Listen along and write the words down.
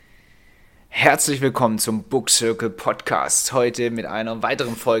Herzlich willkommen zum Book Circle Podcast. Heute mit einer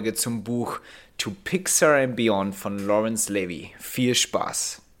weiteren Folge zum Buch To Pixar and Beyond von Levy. Viel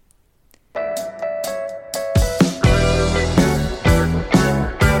Spaß!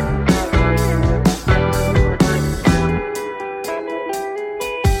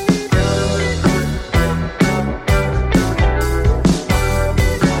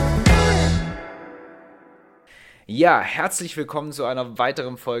 Ja, herzlich willkommen zu einer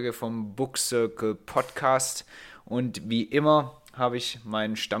weiteren Folge vom Book Circle Podcast. Und wie immer habe ich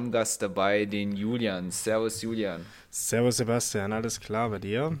meinen Stammgast dabei, den Julian. Servus, Julian. Servus, Sebastian. Alles klar bei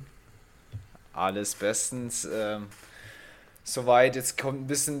dir? Alles bestens. Soweit, jetzt kommt ein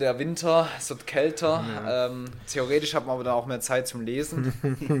bisschen der Winter, es wird kälter. Ja. Theoretisch hat man aber dann auch mehr Zeit zum Lesen.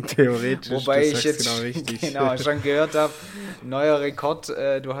 Theoretisch, wobei ich jetzt genau richtig. Genau, schon gehört habe, neuer Rekord,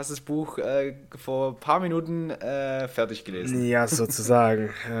 du hast das Buch vor ein paar Minuten fertig gelesen. Ja, sozusagen.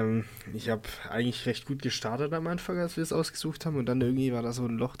 Ich habe eigentlich recht gut gestartet am Anfang, als wir es ausgesucht haben, und dann irgendwie war da so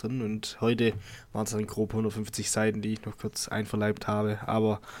ein Loch drin und heute waren es dann grob 150 Seiten, die ich noch kurz einverleibt habe,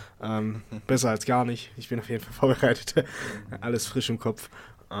 aber besser als gar nicht. Ich bin auf jeden Fall vorbereitet. Alles frisch im Kopf.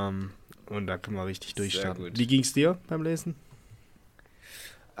 Und da können wir richtig durchstarten. Wie ging es dir beim Lesen?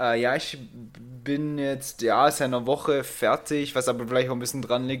 Ja, ich bin jetzt, seit einer Woche fertig, was aber vielleicht auch ein bisschen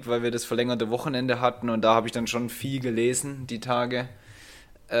dran liegt, weil wir das verlängerte Wochenende hatten und da habe ich dann schon viel gelesen, die Tage.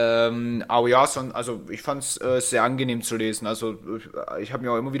 Aber ja, also ich fand es sehr angenehm zu lesen. Also ich habe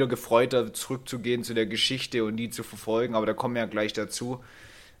mich auch immer wieder gefreut, da zurückzugehen zu der Geschichte und die zu verfolgen, aber da kommen wir ja gleich dazu.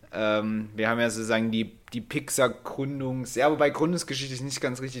 Wir haben ja sozusagen die Pixar-Gründung, aber bei Gründungsgeschichte ist nicht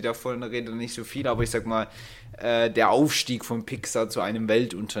ganz richtig, davon redet nicht so viel, aber ich sag mal, der Aufstieg von Pixar zu einem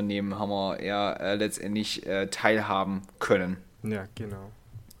Weltunternehmen haben wir ja letztendlich teilhaben können. Ja, genau.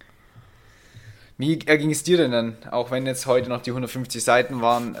 Wie ging es dir denn dann, auch wenn jetzt heute noch die 150 Seiten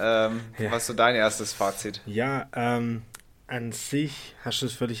waren, was so dein erstes Fazit? Ja, an sich hast du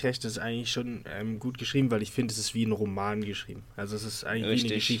völlig recht, das ist eigentlich schon gut geschrieben, weil ich finde, es ist wie ein Roman geschrieben. Also es ist eigentlich wie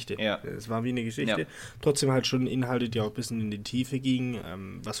eine Geschichte. Ja. Es war wie eine Geschichte. Ja. Trotzdem halt schon Inhalte, die auch ein bisschen in die Tiefe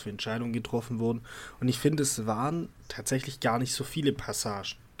gingen, was für Entscheidungen getroffen wurden. Und ich finde, es waren tatsächlich gar nicht so viele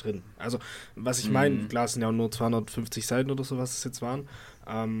Passagen drin. Also was ich meine, klar, es sind ja auch nur 250 Seiten oder so, was es jetzt waren.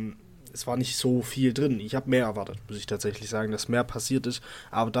 Es war nicht so viel drin. Ich habe mehr erwartet, muss ich tatsächlich sagen, dass mehr passiert ist.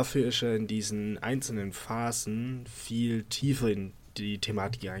 Aber dafür ist er in diesen einzelnen Phasen viel tiefer in die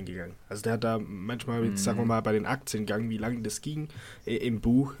Thematik eingegangen. Also der hat da manchmal, jetzt sagen wir mal, bei den Aktiengang, wie lange das ging, im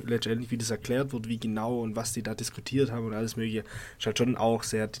Buch letztendlich, wie das erklärt wird, wie genau und was die da diskutiert haben und alles mögliche, ist halt schon auch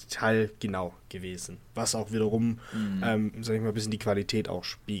sehr detailgenau gewesen. Was auch wiederum, sag ich mal, ein bisschen die Qualität auch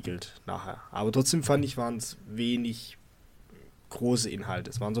spiegelt nachher. Aber trotzdem fand ich, waren es wenig große Inhalte.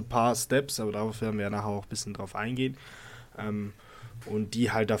 Es waren so ein paar Steps, aber darauf werden wir nachher auch ein bisschen drauf eingehen. Und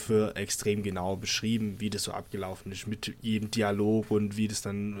die halt dafür extrem genau beschrieben, wie das so abgelaufen ist, mit jedem Dialog und wie das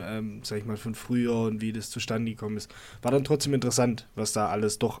dann, sag ich mal, von früher und wie das zustande gekommen ist. War dann trotzdem interessant, was da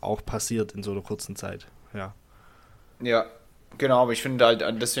alles doch auch passiert in so einer kurzen Zeit. Ja, genau, aber ich finde halt,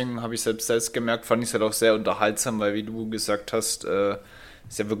 deswegen habe ich selbst gemerkt, fand ich es halt auch sehr unterhaltsam, weil wie du gesagt hast,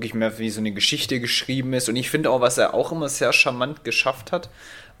 es ja wirklich mehr wie so eine Geschichte geschrieben ist. Und ich finde auch, was er auch immer sehr charmant geschafft hat,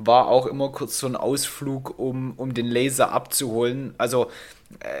 war auch immer kurz so ein Ausflug, um den Leser abzuholen. Also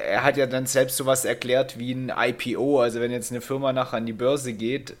er hat ja dann selbst sowas erklärt wie ein IPO, also wenn jetzt eine Firma nachher an die Börse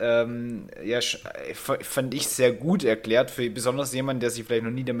geht, fand ich sehr gut erklärt, für besonders jemanden, der sich vielleicht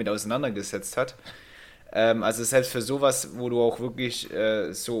noch nie damit auseinandergesetzt hat. Also selbst für sowas, wo du auch wirklich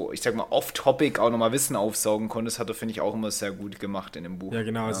so, ich sag mal, off-topic auch nochmal Wissen aufsaugen konntest, hat er, finde ich, auch immer sehr gut gemacht in dem Buch. Ja,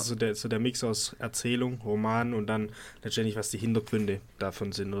 genau, also so der Mix aus Erzählung, Roman und dann letztendlich, was die Hintergründe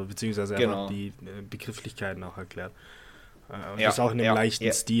davon sind, oder beziehungsweise einfach die Begrifflichkeiten auch erklärt. Und das auch in einem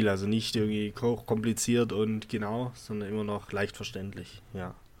leichten Stil, also nicht irgendwie hochkompliziert und genau, sondern immer noch leicht verständlich,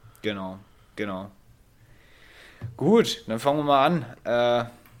 ja. Genau. Gut, dann fangen wir mal an.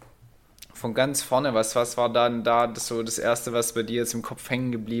 Von ganz vorne, was war dann da so das Erste, was bei dir jetzt im Kopf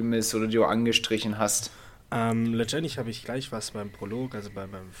hängen geblieben ist oder du angestrichen hast? Letztendlich habe ich gleich was beim Prolog, also beim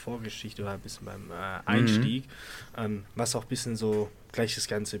Vorgeschichte oder ein bisschen beim Einstieg, was auch ein bisschen so gleich das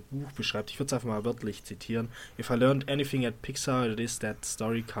ganze Buch beschreibt. Ich würde es einfach mal wörtlich zitieren. If I learned anything at Pixar, it is that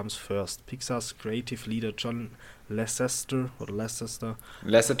story comes first. Pixar's creative leader John Lasseter,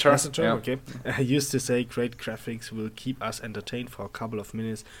 yeah. Okay, used to say great graphics will keep us entertained for a couple of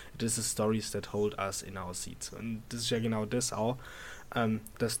minutes. It is the stories that hold us in our seats. Und das ist ja genau das auch,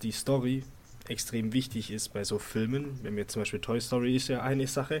 dass die Story extrem wichtig ist bei so Filmen. Wenn wir zum Beispiel Toy Story ist ja eine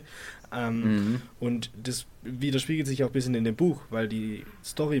Sache. Und das widerspiegelt sich auch ein bisschen in dem Buch, weil die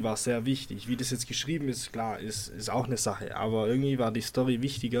Story war sehr wichtig. Wie das jetzt geschrieben ist, klar, ist auch eine Sache. Aber irgendwie war die Story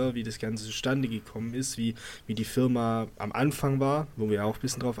wichtiger, wie das Ganze zustande gekommen ist, wie die Firma am Anfang war, wo wir auch ein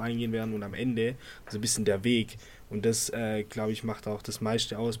bisschen drauf eingehen werden, und am Ende, also ein bisschen der Weg. Und das, glaube ich, macht auch das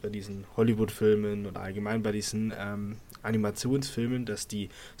meiste aus bei diesen Hollywood-Filmen oder allgemein bei diesen Animationsfilmen, dass die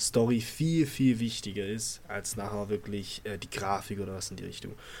Story viel, viel wichtiger ist, als nachher wirklich die Grafik oder was in die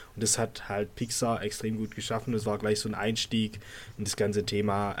Richtung. Und das hat halt Pixar extrem gut geschaffen. Das war gleich so ein Einstieg in das ganze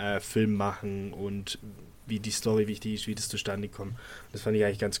Thema Film machen und wie die Story wichtig ist, wie das zustande kommt. Das fand ich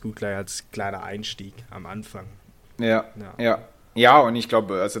eigentlich ganz gut gleich als kleiner Einstieg am Anfang. Ja, und ich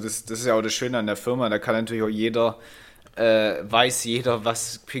glaube, also das ist ja auch das Schöne an der Firma, da kann natürlich auch jeder, weiß jeder,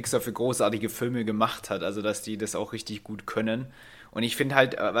 was Pixar für großartige Filme gemacht hat, also dass die das auch richtig gut können. Und ich finde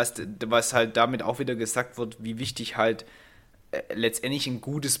halt, was halt damit auch wieder gesagt wird, wie wichtig halt letztendlich ein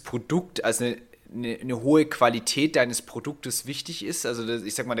gutes Produkt, also eine hohe Qualität deines Produktes wichtig ist, also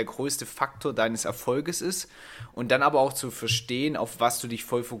ich sag mal, der größte Faktor deines Erfolges ist, und dann aber auch zu verstehen, auf was du dich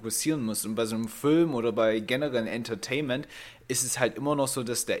voll fokussieren musst. Und bei so einem Film oder bei generellen Entertainment ist es halt immer noch so,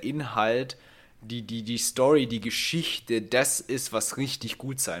 dass der Inhalt, die Story, die Geschichte, das ist, was richtig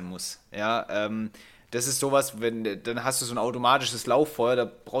gut sein muss. Ja, das ist sowas, dann hast du so ein automatisches Lauffeuer, da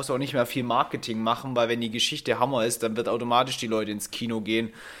brauchst du auch nicht mehr viel Marketing machen, weil wenn die Geschichte Hammer ist, dann wird automatisch die Leute ins Kino gehen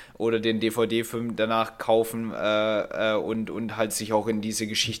oder den DVD-Film danach kaufen und halt sich auch in diese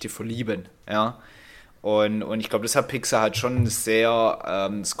Geschichte verlieben. Ja. Und ich glaube, das hat Pixar halt schon sehr,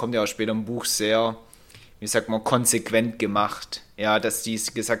 das kommt ja auch später im Buch, sehr, wie sagt man, konsequent gemacht. Ja, dass die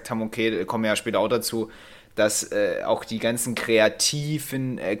gesagt haben, okay, da kommen wir ja später auch dazu, dass auch die ganzen Creative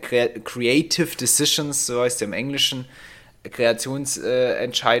Decisions, so heißt es im Englischen,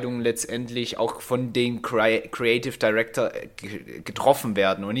 Kreationsentscheidungen letztendlich auch von den Creative Director getroffen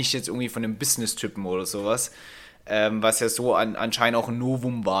werden und nicht jetzt irgendwie von einem Business-Typen oder sowas, was ja so anscheinend auch ein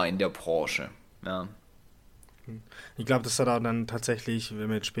Novum war in der Branche. Ja. Ich glaube, das hat auch dann tatsächlich, wenn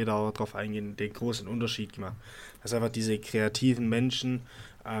wir jetzt später auch drauf eingehen, den großen Unterschied gemacht. Dass einfach diese kreativen Menschen,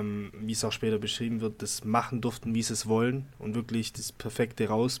 wie es auch später beschrieben wird, das machen durften, wie sie es wollen und wirklich das Perfekte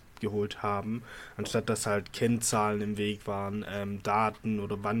rausgeholt haben, anstatt dass halt Kennzahlen im Weg waren, Daten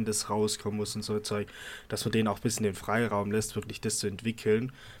oder wann das rauskommen muss und so Zeug, dass man denen auch ein bisschen den Freiraum lässt, wirklich das zu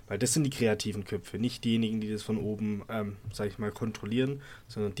entwickeln, weil das sind die kreativen Köpfe, nicht diejenigen, die das von oben, sag ich mal, kontrollieren,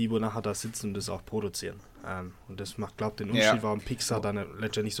 sondern die, wo nachher da sitzen und das auch produzieren. Und das macht, glaube ich, den Unterschied, warum Pixar dann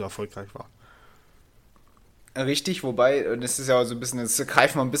letztendlich so erfolgreich war. Richtig, wobei, und das ist ja auch so ein bisschen, jetzt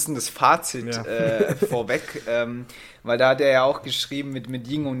greifen wir ein bisschen das Fazit vorweg, weil da hat er ja auch geschrieben mit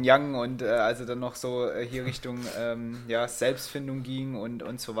Yin und Yang und als er dann noch so hier Richtung Selbstfindung ging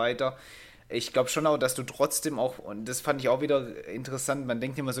und so weiter. Ich glaube schon auch, dass du trotzdem auch, und das fand ich auch wieder interessant, man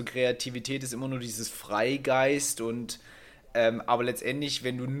denkt immer so, Kreativität ist immer nur dieses Freigeist und aber letztendlich,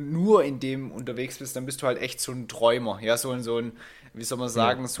 wenn du nur in dem unterwegs bist, dann bist du halt echt so ein Träumer, ja, so ein, wie soll man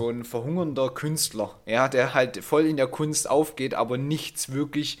sagen, so ein verhungernder Künstler, ja, der halt voll in der Kunst aufgeht, aber nichts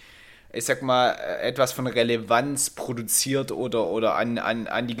wirklich, ich sag mal, etwas von Relevanz produziert oder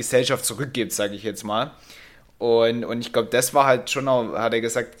an die Gesellschaft zurückgibt, sage ich jetzt mal. Und ich glaube, das war halt schon auch, hat er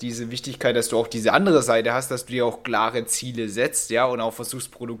gesagt, diese Wichtigkeit, dass du auch diese andere Seite hast, dass du dir auch klare Ziele setzt, ja, und auch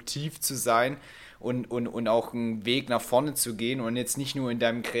versuchst, produktiv zu sein und auch einen Weg nach vorne zu gehen und jetzt nicht nur in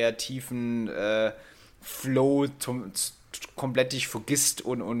deinem kreativen Flow komplett dich vergisst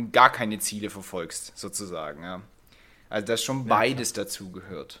und gar keine Ziele verfolgst, sozusagen, ja. Also, dass schon beides dazu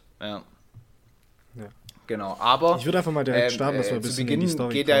gehört, ja. Ja. Genau, aber ich würde einfach mal direkt starten, dass wir ein bisschen zu Beginn in die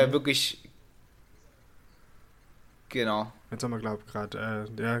Story geht kommen. er wirklich. Genau. Jetzt haben wir, glaube ich, gerade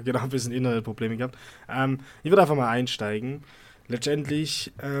ein bisschen Internetprobleme gehabt. Ich würde einfach mal einsteigen.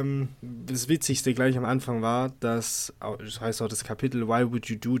 Letztendlich, das Witzigste gleich am Anfang war, das heißt auch das Kapitel Why Would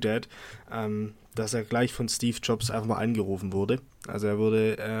You Do That, dass er gleich von Steve Jobs einfach mal angerufen wurde. Also er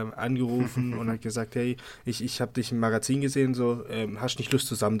wurde angerufen und hat gesagt, hey, ich habe dich im Magazin gesehen, so, hast nicht Lust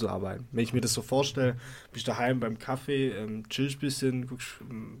zusammenzuarbeiten? Wenn ich mir das so vorstelle, bist du daheim beim Kaffee, chillst ein bisschen, guckst,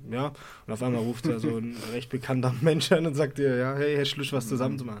 ja, und auf einmal ruft da so ein recht bekannter Mensch an und sagt dir, ja, hey, hast du Lust, was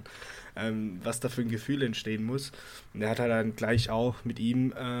zusammenzumachen? Was da für ein Gefühl entstehen muss. Und er hat halt dann gleich auch mit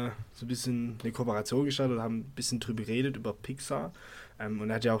ihm so ein bisschen eine Kooperation gestartet und haben ein bisschen drüber geredet, über Pixar. Und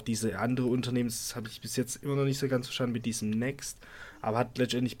er hat ja auch diese andere Unternehmen, das habe ich bis jetzt immer noch nicht so ganz verstanden, mit diesem Next, aber hat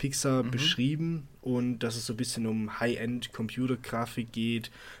letztendlich Pixar beschrieben und dass es so ein bisschen um High-End-Computergrafik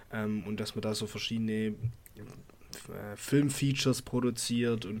geht und dass man da so verschiedene Filmfeatures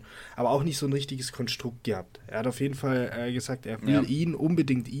produziert, aber auch nicht so ein richtiges Konstrukt gehabt. Er hat auf jeden Fall gesagt, er will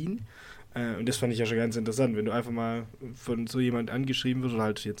unbedingt ihn. Und das fand ich ja schon ganz interessant, wenn du einfach mal von so jemand angeschrieben wirst oder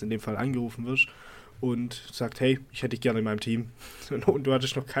halt jetzt in dem Fall angerufen wirst und sagt, hey, ich hätte dich gerne in meinem Team und du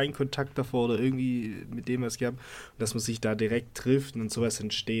hattest noch keinen Kontakt davor oder irgendwie mit dem was gehabt und dass man sich da direkt trifft und sowas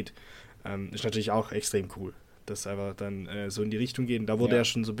entsteht, ist natürlich auch extrem cool. Das einfach dann so in die Richtung gehen. Da wurde ja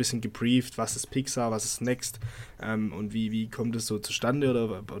schon so ein bisschen gebrieft, was ist Pixar, was ist Next und wie kommt es so zustande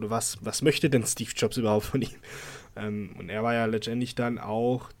oder was möchte denn Steve Jobs überhaupt von ihm? Und er war ja letztendlich dann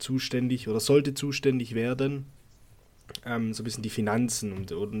auch zuständig oder sollte zuständig werden, so ein bisschen die Finanzen und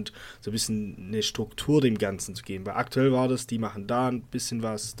so ein bisschen eine Struktur dem Ganzen zu geben. Weil aktuell war das, die machen da ein bisschen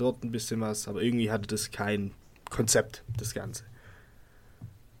was, dort ein bisschen was, aber irgendwie hatte das kein Konzept, das Ganze.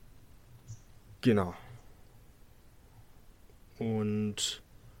 Genau. Und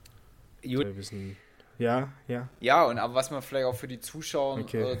ein bisschen, ja. Ja, und aber was man vielleicht auch für die Zuschauer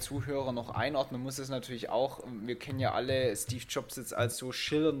oder Zuhörer noch einordnen muss, ist natürlich auch, wir kennen ja alle Steve Jobs jetzt als so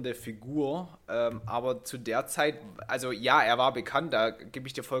schillernde Figur, aber zu der Zeit, also ja, er war bekannt, da gebe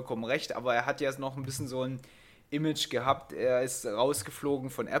ich dir vollkommen recht, aber er hat ja noch ein bisschen so ein Image gehabt, er ist rausgeflogen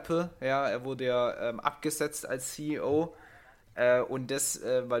von Apple, ja, er wurde ja abgesetzt als CEO und das,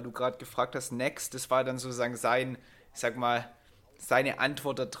 weil du gerade gefragt hast, Next, das war dann sozusagen sein, ich sag mal, seine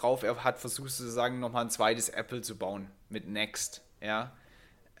Antwort darauf, er hat versucht sozusagen nochmal ein zweites Apple zu bauen mit Next, ja.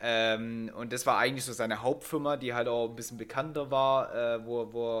 Und das war eigentlich so seine Hauptfirma, die halt auch ein bisschen bekannter war,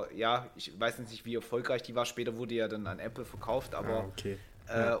 ja, ich weiß nicht, wie erfolgreich die war, später wurde ja dann an Apple verkauft, aber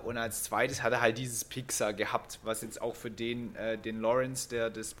und als zweites hat er halt dieses Pixar gehabt, was jetzt auch für den Lawrence,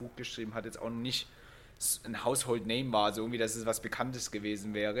 der das Buch geschrieben hat, jetzt auch nicht ein Household Name war, also irgendwie, dass es was Bekanntes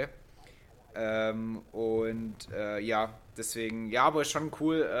gewesen wäre. Ja, deswegen, ja, aber ist schon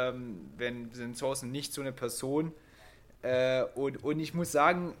cool, wenn Sourcen nicht so eine Person und ich muss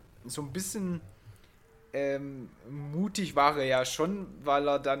sagen, so ein bisschen mutig war er ja schon, weil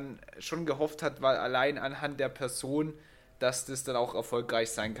er dann schon gehofft hat, weil allein anhand der Person, dass das dann auch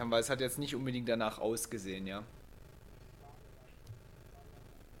erfolgreich sein kann, weil es hat jetzt nicht unbedingt danach ausgesehen, ja.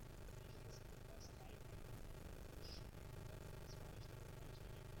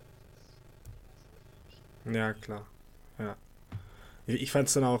 Ja, klar. Ja. Ich fand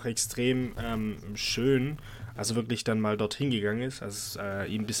es dann auch extrem schön, als er wirklich dann mal dorthin gegangen ist, als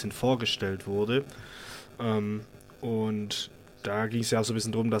ihm ein bisschen vorgestellt wurde. Und da ging es ja auch so ein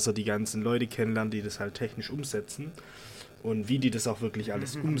bisschen darum, dass er die ganzen Leute kennenlernt, die das halt technisch umsetzen und wie die das auch wirklich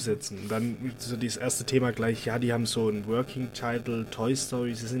alles umsetzen. Und dann so dieses erste Thema gleich, ja, die haben so einen Working Title, Toy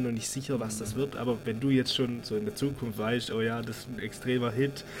Story, sie sind noch nicht sicher, was das wird, aber wenn du jetzt schon so in der Zukunft weißt, oh ja, das ist ein extremer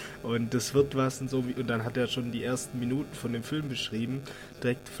Hit und das wird was und so, und dann hat er schon die ersten Minuten von dem Film beschrieben,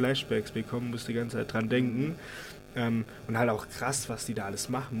 direkt Flashbacks bekommen, musste die ganze Zeit dran denken. Und halt auch krass, was die da alles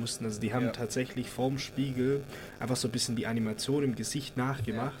machen mussten. Also die haben tatsächlich vorm Spiegel einfach so ein bisschen die Animation im Gesicht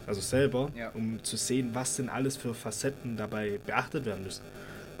nachgemacht, also selber, um zu sehen, was denn alles für Facetten dabei beachtet werden müssen.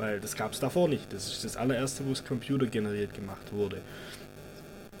 Weil das gab es davor nicht. Das ist das allererste, wo es computergeneriert gemacht wurde.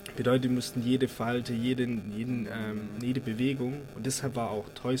 Bedeutet, die mussten jede Falte, jede Bewegung, und deshalb war auch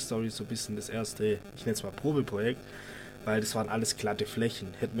Toy Story so ein bisschen das erste, ich nenne es mal Probeprojekt, weil das waren alles glatte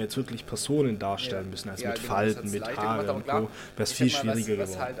Flächen. Hätten wir jetzt wirklich Personen darstellen müssen, also mit genau, Falten, mit Haaren und Co., wäre es viel schwieriger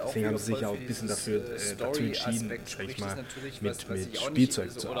geworden. Halt deswegen haben sie sich auch ein bisschen dazu entschieden, sag ich mal, mit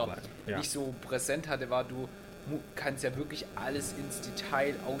Spielzeug zu arbeiten. Ja. Nicht so präsent hatte, war, du kannst ja wirklich alles ins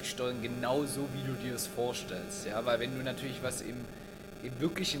Detail aussteuern, genauso wie du dir das vorstellst. Ja? Weil wenn du natürlich was im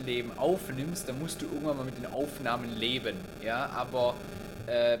wirklichen Leben aufnimmst, dann musst du irgendwann mal mit den Aufnahmen leben. Ja? Aber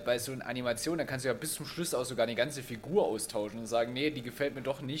bei so einer Animation, dann kannst du ja bis zum Schluss auch sogar eine ganze Figur austauschen und sagen, nee, die gefällt mir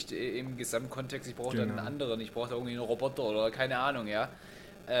doch nicht im Gesamtkontext, ich brauche da einen anderen, ich brauche da irgendwie einen Roboter oder keine Ahnung, ja.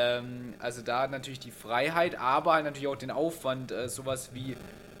 Also da natürlich die Freiheit, aber natürlich auch den Aufwand, sowas wie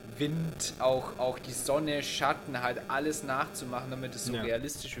Wind, auch die Sonne, Schatten, halt alles nachzumachen, damit es so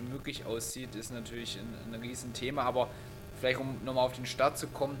realistisch wie möglich aussieht, ist natürlich ein Riesenthema, aber vielleicht um nochmal auf den Start zu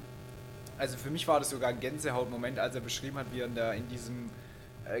kommen, also für mich war das sogar ein Gänsehautmoment, als er beschrieben hat, wie er in diesem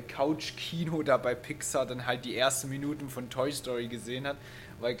Couch-Kino da bei Pixar dann halt die ersten Minuten von Toy Story gesehen hat,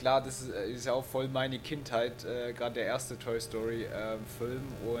 weil klar, das ist ja auch voll meine Kindheit, gerade der erste Toy Story Film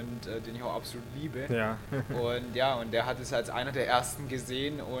und den ich auch absolut liebe. Ja. und der hat es als einer der ersten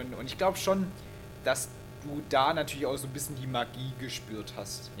gesehen und ich glaube schon, dass du da natürlich auch so ein bisschen die Magie gespürt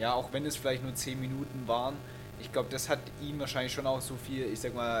hast. Ja, auch wenn es vielleicht nur 10 Minuten waren. Ich glaube, das hat ihm wahrscheinlich schon auch so viel, ich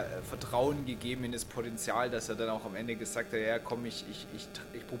sag mal, Vertrauen gegeben in das Potenzial, dass er dann auch am Ende gesagt hat, ja komm, ich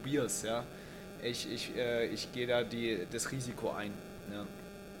probiere es, ja. Ich gehe da das Risiko ein.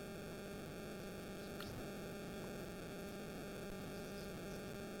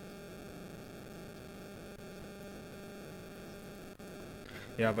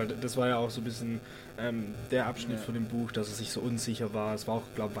 Ja. Ja, weil das war ja auch so ein bisschen der Abschnitt von dem Buch, dass er sich so unsicher war. Es war auch,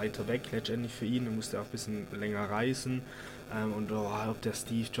 glaube ich, weiter weg letztendlich für ihn. Er musste auch ein bisschen länger reisen. Und ob der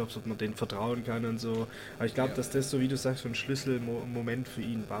Steve Jobs, ob man denen vertrauen kann und so. Aber ich glaube, dass das, so wie du sagst, so ein Schlüsselmoment für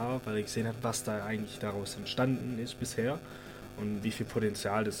ihn war, weil er gesehen hat, was da eigentlich daraus entstanden ist bisher und wie viel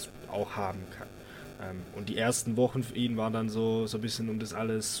Potenzial das auch haben kann. Und die ersten Wochen für ihn waren dann so ein bisschen, um das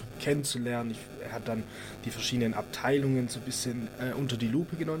alles kennenzulernen. Er hat dann die verschiedenen Abteilungen so ein bisschen unter die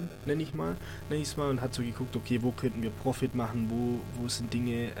Lupe genommen, nenne ich es mal, und hat so geguckt, okay, wo könnten wir Profit machen, wo sind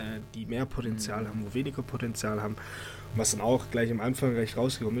Dinge, die mehr Potenzial haben, wo weniger Potenzial haben. Und was dann auch gleich am Anfang recht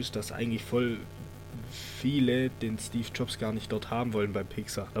rausgekommen ist, dass eigentlich voll viele den Steve Jobs gar nicht dort haben wollen bei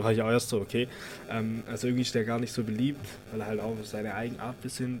Pixar. Da war ich auch erst so, okay, also irgendwie ist der gar nicht so beliebt, weil er halt auch seine Eigenart ein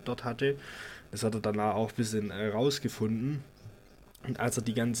bisschen dort hatte. Das hat er danach auch ein bisschen rausgefunden. Und als er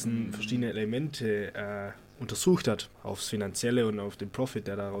die ganzen verschiedenen Elemente untersucht hat, aufs Finanzielle und auf den Profit,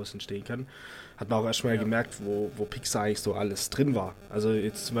 der daraus entstehen kann, hat man auch erstmal gemerkt, wo Pixar eigentlich so alles drin war. Also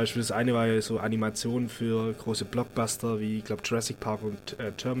jetzt zum Beispiel das eine war ja so Animation für große Blockbuster, wie ich glaube Jurassic Park und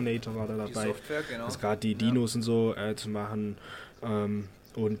Terminator war da dabei. Die Software, genau. Also gerade die Dinos und so zu machen.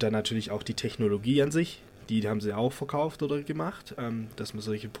 Und dann natürlich auch die Technologie an sich. Die haben sie auch verkauft oder gemacht, dass man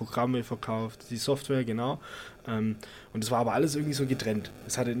solche Programme verkauft, die Software, genau. Und es war aber alles irgendwie so getrennt.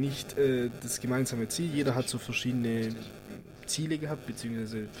 Es hatte nicht das gemeinsame Ziel. Jeder hat so verschiedene Ziele gehabt,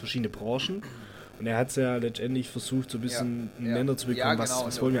 beziehungsweise verschiedene Branchen. Und er hat es ja letztendlich versucht, so ein bisschen einen Nenner zu bekommen, genau,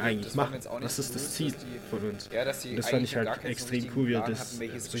 was wollen wir eigentlich machen? Was ist das Ziel von uns? Und das fand ich halt extrem cool, wie er das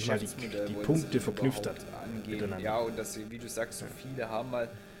die Punkte verknüpft hat. Ja, und dass sie, wie du sagst, so viele haben mal.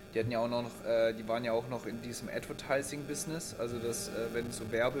 Die hatten ja auch noch, die waren ja auch noch in diesem Advertising-Business, also dass, wenn so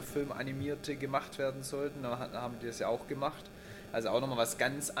Werbefilm-Animierte gemacht werden sollten, dann haben die das ja auch gemacht. Also auch nochmal was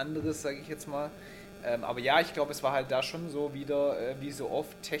ganz anderes, sage ich jetzt mal. Aber ja, ich glaube, es war halt da schon so wieder, wie so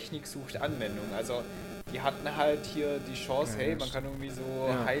oft, Technik sucht Anwendung. Also die hatten halt hier die Chance, hey, man kann irgendwie so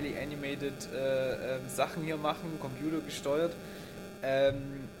highly animated Sachen hier machen, computergesteuert.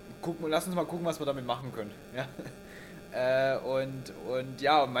 Lass uns mal gucken, was wir damit machen können. Ja. Und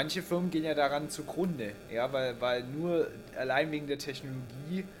ja, manche Firmen gehen ja daran zugrunde, ja, weil nur allein wegen der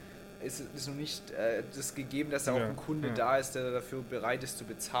Technologie ist noch nicht das gegeben, dass da auch ein Kunde da ist, der dafür bereit ist zu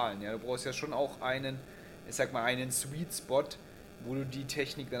bezahlen. Ja, du brauchst ja schon auch einen Sweet Spot, wo du die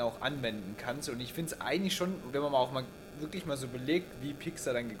Technik dann auch anwenden kannst. Und ich finde es eigentlich schon, wenn man auch mal wirklich mal so überlegt, wie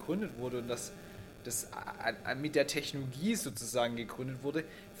Pixar dann gegründet wurde und das mit der Technologie sozusagen gegründet wurde,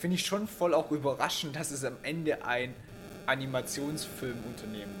 finde ich schon voll auch überraschend, dass es am Ende ein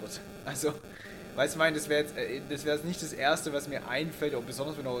Animationsfilmunternehmen wird. Also, weißt du, das wäre jetzt nicht das Erste, was mir einfällt, auch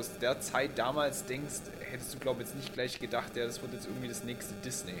besonders wenn du aus der Zeit damals denkst, hättest du, glaube ich, jetzt nicht gleich gedacht, ja, das wird jetzt irgendwie das nächste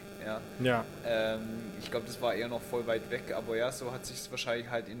Disney. Ja. Ich glaube, das war eher noch voll weit weg, aber ja, so hat sich es wahrscheinlich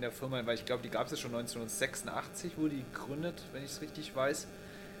halt in der Firma, weil ich glaube, die gab es ja schon 1986, wurde die gegründet, wenn ich es richtig weiß.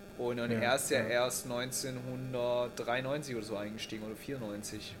 Und er ist ja erst 1993 oder so eingestiegen, oder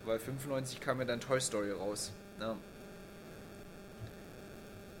 94, weil 95 kam ja dann Toy Story raus. Ja.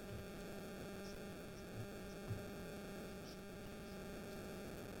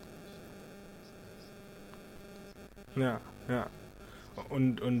 Ja.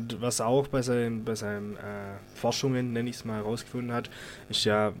 Und was auch bei seinen Forschungen, nenne ich es mal, herausgefunden hat, ist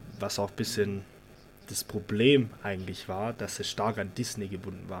ja, was auch ein bisschen das Problem eigentlich war, dass sie stark an Disney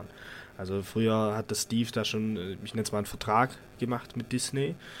gebunden waren. Also früher hat der Steve da schon, ich nenne es mal, einen Vertrag gemacht mit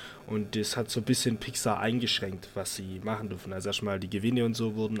Disney und das hat so ein bisschen Pixar eingeschränkt, was sie machen durften. Also erstmal die Gewinne und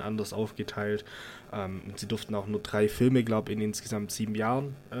so wurden anders aufgeteilt und sie durften auch nur 3 Filme, glaube ich, in insgesamt 7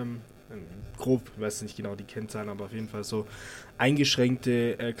 Jahren grob, ich weiß nicht genau die Kennzahlen, aber auf jeden Fall so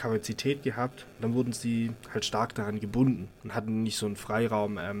eingeschränkte Kapazität gehabt. Dann wurden sie halt stark daran gebunden und hatten nicht so einen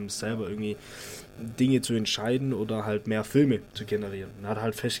Freiraum, selber irgendwie Dinge zu entscheiden oder halt mehr Filme zu generieren. Und hat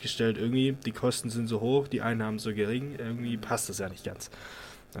halt festgestellt, irgendwie die Kosten sind so hoch, die Einnahmen so gering, irgendwie passt das ja nicht ganz.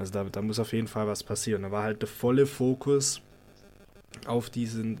 Also da muss auf jeden Fall was passieren. Da war halt der volle Fokus auf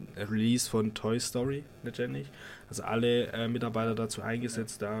diesen Release von Toy Story letztendlich. Also alle Mitarbeiter dazu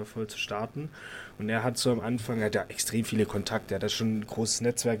eingesetzt, da voll zu starten. Und er hat so am Anfang, er hat ja extrem viele Kontakte, er hat ja schon ein großes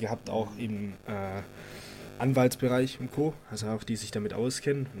Netzwerk gehabt, auch im Anwaltsbereich und Co., also auch die sich damit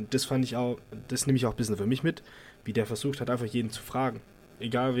auskennen. Und das fand ich auch, das nehme ich auch ein bisschen für mich mit, wie der versucht hat, einfach jeden zu fragen.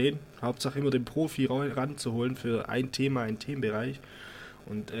 Egal wen, Hauptsache immer den Profi ranzuholen für ein Thema, einen Themenbereich.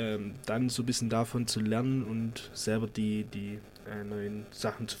 Und dann so ein bisschen davon zu lernen und selber die neuen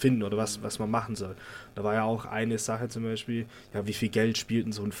Sachen zu finden oder was man machen soll. Da war ja auch eine Sache zum Beispiel, ja, wie viel Geld spielt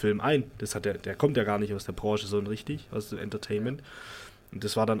in so einen Film ein? Das hat der kommt ja gar nicht aus der Branche so richtig, aus dem Entertainment. Und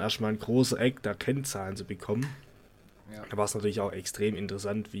das war dann erstmal ein großer Eck, da Kennzahlen zu bekommen. Ja. Da war es natürlich auch extrem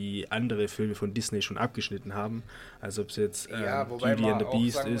interessant, wie andere Filme von Disney schon abgeschnitten haben. Also ob es jetzt Beauty and the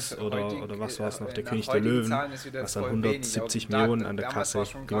Beast ist oder was war es noch, der König der Löwen, was dann 170 Millionen an der Kasse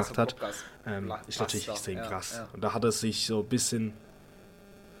gemacht hat, ist natürlich extrem krass. Ja. Und da hat er sich so ein bisschen...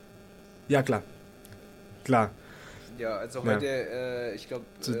 Ja, klar. Ja, also heute, ich glaube,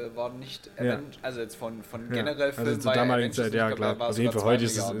 war nicht also jetzt von generell Filmen also zur damaligen Zeit, ja klar. Auf jeden Fall heute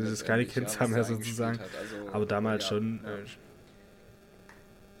ist es keine Kennzahl mehr sozusagen, also, aber damals schon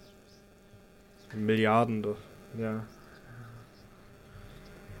Milliarden, doch. Ja.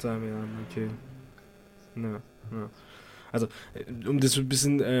 2 Milliarden, okay. Ja. Also, um das ein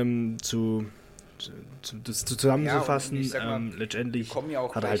bisschen zusammenzufassen, letztendlich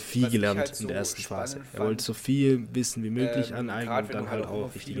hat er halt viel gelernt in der ersten Phase. Er wollte so viel Wissen wie möglich aneignen und dann halt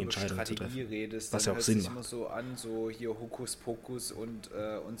auch richtige Entscheidungen zu treffen. Was ja auch Sinn macht. Immer so an, so hier Hokuspokus und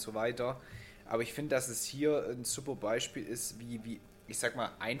so weiter. Aber ich finde, dass es hier ein super Beispiel ist, wie ich sag mal,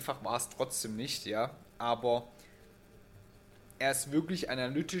 einfach war es trotzdem nicht, ja, aber er ist wirklich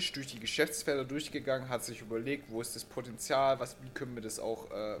analytisch durch die Geschäftsfelder durchgegangen, hat sich überlegt, wo ist das Potenzial, wie können wir das auch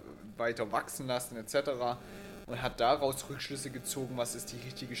weiter wachsen lassen, etc. Und hat daraus Rückschlüsse gezogen, was ist die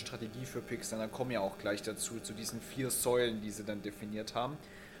richtige Strategie für Pixar. Da kommen ja auch gleich dazu, zu diesen 4 Säulen, die sie dann definiert haben.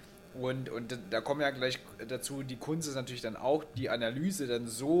 Und da kommen ja gleich dazu, die Kunst ist natürlich dann auch, die Analyse dann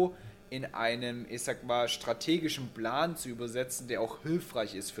so in einem, ich sag mal, strategischen Plan zu übersetzen, der auch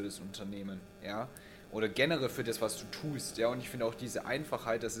hilfreich ist für das Unternehmen, ja, oder generell für das, was du tust, ja, und ich finde auch diese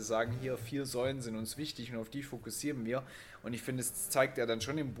Einfachheit, dass sie sagen, hier 4 Säulen sind uns wichtig und auf die fokussieren wir, und ich finde, es zeigt ja dann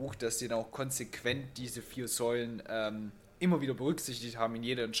schon im Buch, dass sie dann auch konsequent diese 4 Säulen immer wieder berücksichtigt haben in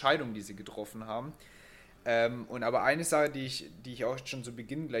jeder Entscheidung, die sie getroffen haben. Und aber eine Sache, die ich auch schon zu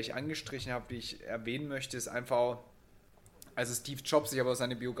Beginn gleich angestrichen habe, die ich erwähnen möchte, ist einfach, also Steve Jobs, ich habe auch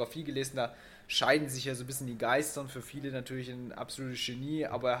seine Biografie gelesen, da scheiden sich ja so ein bisschen die Geister, für viele natürlich ein absolutes Genie,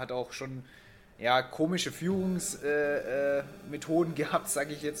 aber er hat auch schon komische Führungsmethoden gehabt,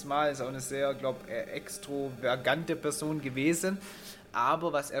 sage ich jetzt mal, ist auch eine sehr, extravagante Person gewesen,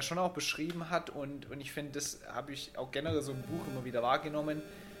 aber was er schon auch beschrieben hat, und ich finde, das habe ich auch generell so im Buch immer wieder wahrgenommen,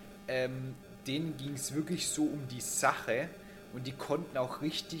 denen ging es wirklich so um die Sache und die konnten auch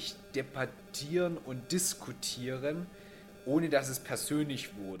richtig debattieren und diskutieren, ohne dass es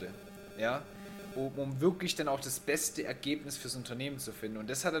persönlich wurde, ja, um wirklich dann auch das beste Ergebnis fürs Unternehmen zu finden. Und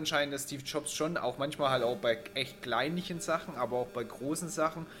das hat anscheinend der Steve Jobs schon, auch manchmal halt auch bei echt kleinlichen Sachen, aber auch bei großen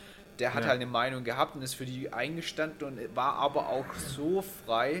Sachen, der hat halt eine Meinung gehabt und ist für die eingestanden und war aber auch so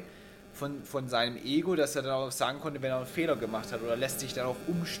frei von seinem Ego, dass er dann auch sagen konnte, wenn er einen Fehler gemacht hat, oder lässt sich dann auch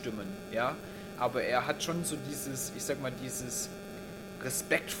umstimmen, ja. Aber er hat schon so dieses, ich sag mal, dieses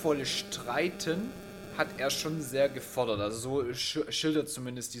respektvolle Streiten hat er schon sehr gefordert. Also so schildert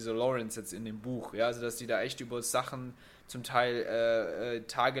zumindest diese Lawrence jetzt in dem Buch. Ja? Also dass die da echt über Sachen zum Teil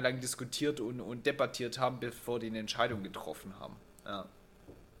tagelang diskutiert und debattiert haben, bevor die eine Entscheidung getroffen haben. Ja.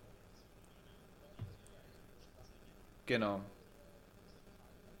 Genau.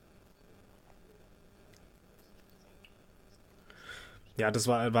 Ja, das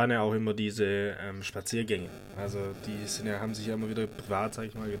waren ja auch immer diese Spaziergänge. Also die haben sich ja immer wieder privat, sag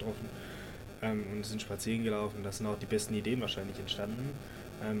ich mal, getroffen und sind spazieren gelaufen. Das sind auch die besten Ideen wahrscheinlich entstanden.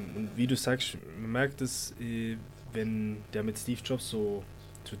 Und wie du sagst, man merkt es, wenn der mit Steve Jobs so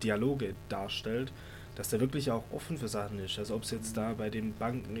Dialoge darstellt, dass der wirklich auch offen für Sachen ist. Also ob es jetzt da bei den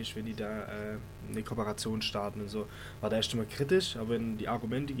Banken ist, wenn die da eine Kooperation starten und so, war der erst immer kritisch, aber wenn die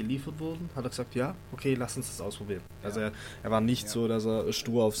Argumente geliefert wurden, hat er gesagt, ja, okay, lass uns das ausprobieren. Ja. Also er war nicht so, dass er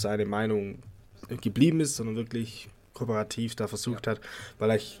stur auf seine Meinung geblieben ist, sondern wirklich kooperativ da versucht hat,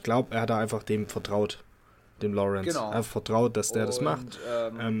 weil ich glaube, er hat da einfach dem vertraut, dem Lawrence. Genau. Einfach vertraut, dass der das macht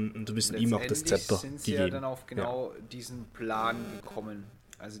und du bist ihm auch das Zepter sind sie gegeben. Ja dann auf diesen Plan gekommen,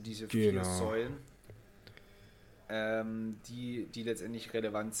 also diese 4 Säulen, die letztendlich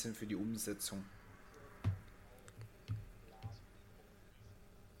relevant sind für die Umsetzung.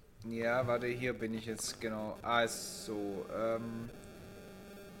 Ja, warte, hier bin ich jetzt genau. Also,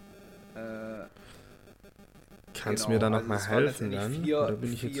 kannst du mir da nochmal helfen dann? Oder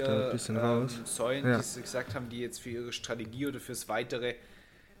bin ich jetzt gerade ein bisschen raus? Säulen, die sie gesagt haben, die jetzt für ihre Strategie oder fürs weitere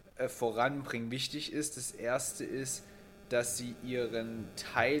Voranbringen wichtig ist. Das erste ist, dass sie ihren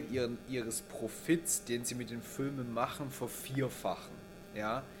Teil ihres Profits, den sie mit den Filmen machen, vervierfachen.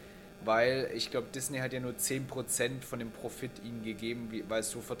 Ja? Weil ich glaube, Disney hat ja nur 10% von dem Profit ihnen gegeben, weil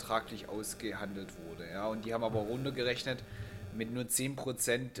es so vertraglich ausgehandelt wurde. Ja? Und die haben aber runtergerechnet, mit nur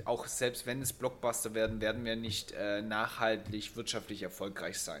 10%, auch selbst wenn es Blockbuster werden wir nicht nachhaltig wirtschaftlich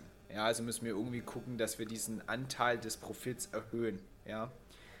erfolgreich sein. Ja? Also müssen wir irgendwie gucken, dass wir diesen Anteil des Profits erhöhen. Ja?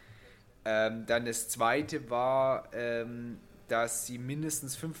 Dann das zweite war, dass sie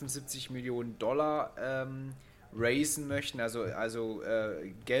mindestens 75 Millionen Dollar raisen möchten, also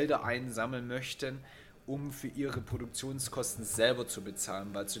Gelder einsammeln möchten, um für ihre Produktionskosten selber zu bezahlen,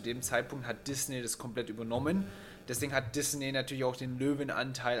 weil zu dem Zeitpunkt hat Disney das komplett übernommen. Deswegen hat Disney natürlich auch den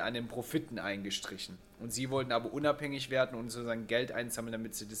Löwenanteil an den Profiten eingestrichen. Und sie wollten aber unabhängig werden und sozusagen Geld einsammeln,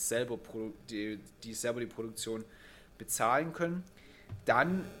 damit sie das selber die Produktion bezahlen können.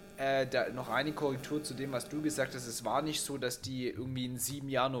 Dann noch eine Korrektur zu dem, was du gesagt hast. Es war nicht so, dass die irgendwie in 7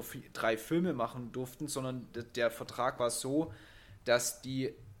 Jahren nur 3 Filme machen durften, sondern der Vertrag war so, dass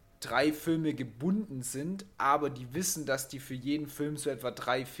die 3 Filme gebunden sind, aber die wissen, dass die für jeden Film so etwa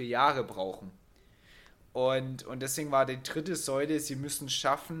 3-4 Jahre brauchen. Und deswegen war die dritte Säule, sie müssen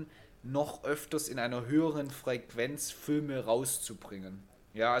schaffen, noch öfters in einer höheren Frequenz Filme rauszubringen.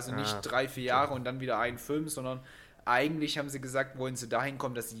 Ja, also nicht 3-4 Jahre und dann wieder ein Film, sondern eigentlich haben sie gesagt, wollen sie dahin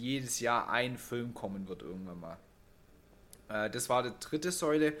kommen, dass jedes Jahr ein Film kommen wird irgendwann mal. Das war die dritte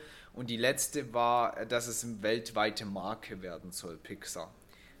Säule. Und die letzte war, dass es eine weltweite Marke werden soll, Pixar.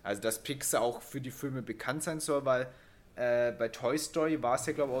 Also dass Pixar auch für die Filme bekannt sein soll, weil bei Toy Story war es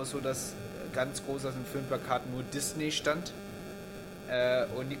ja, glaube ich, auch so, dass ganz groß auf dem Filmplakat nur Disney stand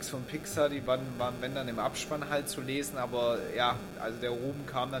und nichts von Pixar. Die waren wenn dann im Abspann halt zu lesen, aber ja, also der Ruhm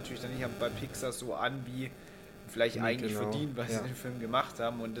kam natürlich dann nicht bei Pixar so an, wie vielleicht eigentlich verdient, weil sie den Film gemacht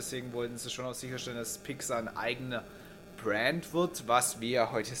haben, und deswegen wollten sie schon auch sicherstellen, dass Pixar ein eigener Brand wird, was wir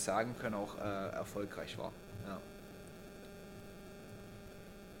ja heute sagen können, auch erfolgreich war.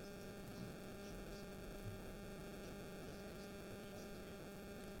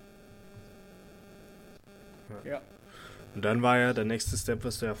 Ja. Und dann war ja der nächste Step,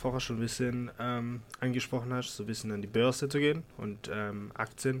 was du ja vorher schon ein bisschen angesprochen hast, so ein bisschen an die Börse zu gehen und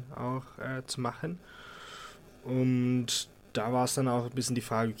Aktien auch zu machen. Und da war es dann auch ein bisschen die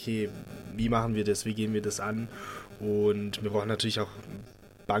Frage, okay, wie machen wir das, wie gehen wir das an? Und wir brauchen natürlich auch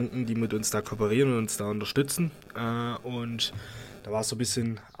Banken, die mit uns da kooperieren und uns da unterstützen. Und da war es so ein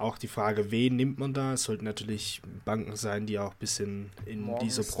bisschen auch die Frage, wen nimmt man da? Es sollten natürlich Banken sein, die auch ein bisschen in Morgan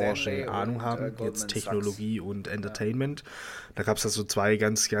dieser Branche Stanley Ahnung haben, jetzt Technologie Sachs und Entertainment. Da gab es also 2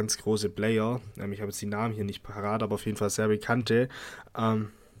 ganz, ganz große Player. Ich habe jetzt die Namen hier nicht parat, aber auf jeden Fall sehr bekannte.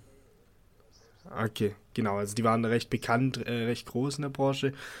 Okay, genau, also die waren recht bekannt, recht groß in der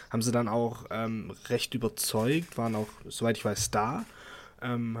Branche, haben sie dann auch recht überzeugt, waren auch, soweit ich weiß, da,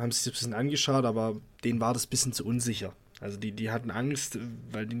 haben sich das ein bisschen angeschaut, aber denen war das ein bisschen zu unsicher. Also die hatten Angst,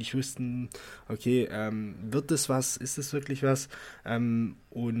 weil die nicht wussten, okay, wird das was, ist das wirklich was?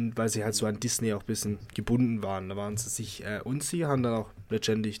 Und weil sie halt so an Disney auch ein bisschen gebunden waren. Da waren sie sich unsicher, haben dann auch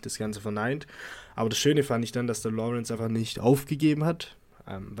letztendlich das Ganze verneint. Aber das Schöne fand ich dann, dass der Lawrence einfach nicht aufgegeben hat,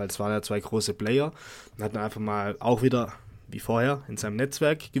 weil es waren ja 2 große Player und hat dann einfach mal auch wieder, wie vorher, in seinem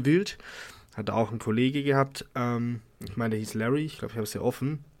Netzwerk gewühlt. Hat auch einen Kollege gehabt, ich meine, der hieß Larry, ich glaube, ich habe es hier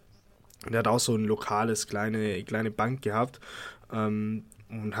offen. Der hat auch so ein lokales, kleine Bank gehabt und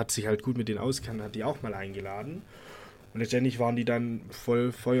hat sich halt gut mit denen ausgekannt, hat die auch mal eingeladen. Und letztendlich waren die dann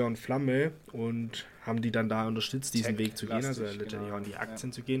voll Feuer und Flamme und haben die dann da unterstützt, diesen Weg zu gehen, also letztendlich auch in die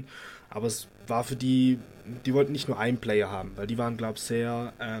Aktien zu gehen. Aber es war für die wollten nicht nur einen Player haben, weil die waren, glaube ich,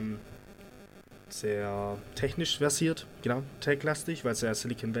 sehr technisch versiert, genau, tech-lastig, weil es ja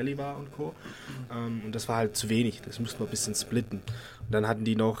Silicon Valley war und Co. Und das war halt zu wenig, das mussten wir ein bisschen splitten. Und dann hatten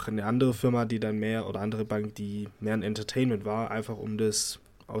die noch eine andere Firma, die dann mehr, oder andere Bank, die mehr ein Entertainment war, einfach um das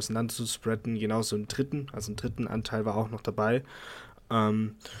auseinander zu spreaden, genauso einen dritten Anteil war auch noch dabei.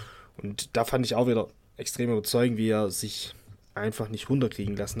 Und da fand ich auch wieder extrem überzeugend, wie er sich einfach nicht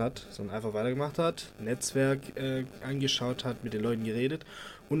runterkriegen lassen hat, sondern einfach weitergemacht hat, Netzwerk angeschaut hat, mit den Leuten geredet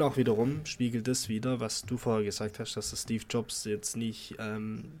und auch wiederum spiegelt das wieder, was du vorher gesagt hast, dass der Steve Jobs jetzt nicht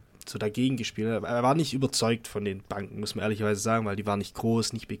so dagegen gespielt hat. Er war nicht überzeugt von den Banken, muss man ehrlicherweise sagen, weil die waren nicht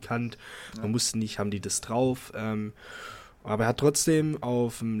groß, nicht bekannt, man wusste nicht, haben die das drauf, aber er hat trotzdem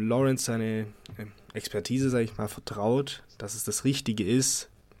auf Lawrence seine Expertise, sage ich mal, vertraut, dass es das Richtige ist,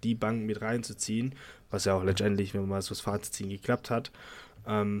 die Banken mit reinzuziehen, was ja auch letztendlich, wenn man mal so das Fazit ziehen, geklappt hat.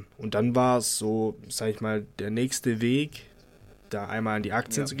 Und dann war es so, sag ich mal, der nächste Weg, da einmal an die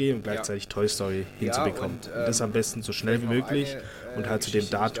Aktien zu gehen und gleichzeitig Toy Story hinzubekommen. Und das am besten so schnell wie möglich und halt zu dem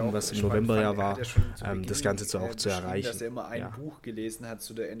Datum, was im November ja war, das Ganze auch zu erreichen. Dass er immer ein Buch gelesen hat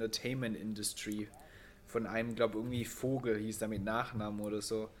zu der Entertainment Industry von einem, glaube irgendwie Folge hieß da mit Nachnamen oder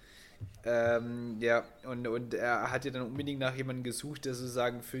so. Und er hat ja dann unbedingt nach jemandem gesucht, der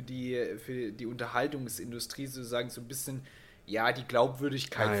sozusagen für die Unterhaltungsindustrie sozusagen so ein bisschen die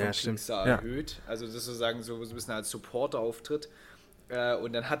Glaubwürdigkeit von Pixar erhöht. Also das sozusagen so ein bisschen als Supporter auftritt.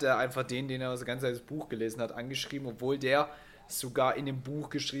 Und dann hat er einfach den er das ganze Buch gelesen hat, angeschrieben, obwohl der sogar in dem Buch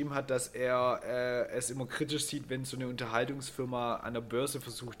geschrieben hat, dass er es immer kritisch sieht, wenn so eine Unterhaltungsfirma an der Börse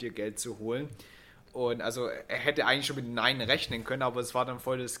versucht, ihr Geld zu holen. Und also er hätte eigentlich schon mit Nein rechnen können, aber es war dann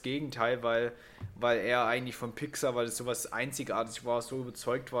voll das Gegenteil, weil er eigentlich von Pixar, weil es sowas einzigartig war, so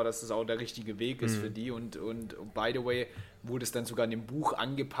überzeugt war, dass es auch der richtige Weg ist für die. Und by the way, wurde es dann sogar in dem Buch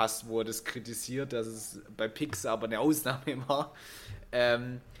angepasst, wo er das kritisiert, dass es bei Pixar aber eine Ausnahme war.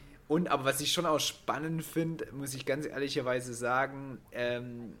 Aber was ich schon auch spannend finde, muss ich ganz ehrlicherweise sagen,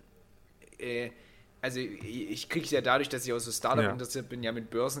 also ich kriege es ja dadurch, dass ich auch so Startup interessiert bin, ja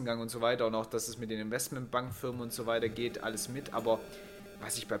mit Börsengang und so weiter und auch, dass es mit den Investmentbankfirmen und so weiter geht, alles mit, aber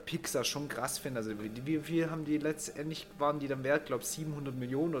was ich bei Pixar schon krass finde, also wie viel haben die letztendlich, waren die dann wert, glaube 700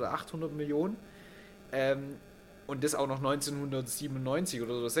 Millionen oder 800 Millionen und das auch noch 1997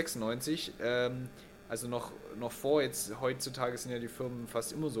 oder 96, also noch vor jetzt, heutzutage sind ja die Firmen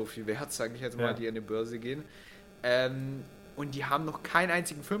fast immer so viel wert, sage ich jetzt mal, die an die Börse gehen, und die haben noch keinen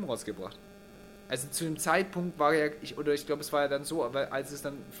einzigen Film rausgebracht. Also zu dem Zeitpunkt war ich glaube, es war ja dann so, aber als es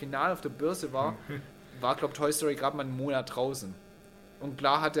dann final auf der Börse war, glaube Toy Story gerade mal einen Monat draußen. Und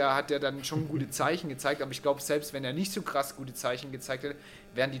klar hat er dann schon gute Zeichen gezeigt, aber ich glaube, selbst wenn er nicht so krass gute Zeichen gezeigt hätte,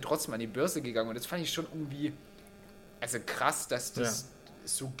 wären die trotzdem an die Börse gegangen. Und das fand ich schon irgendwie, also krass, dass das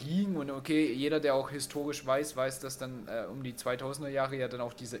so ging. Und okay, jeder, der auch historisch weiß, dass dann um die 2000er Jahre ja dann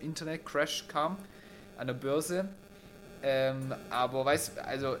auch dieser Internet-Crash kam an der Börse. Aber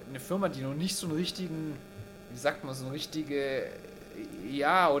also eine Firma, die noch nicht so einen richtigen, wie sagt man, so eine richtige,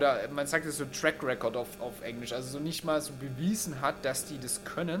 oder man sagt es so Track Record auf Englisch, also so nicht mal so bewiesen hat, dass die das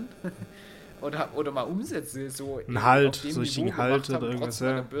können oder mal Umsätze so ein Halt, so richtigen Halt oder irgendwas. Trotzdem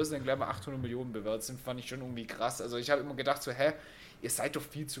an der Börse dann gleich mal 800 Millionen bewertet sind, fand ich schon irgendwie krass. Also ich habe immer gedacht so, ihr seid doch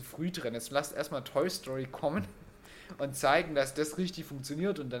viel zu früh drin, jetzt lasst erstmal Toy Story kommen und zeigen, dass das richtig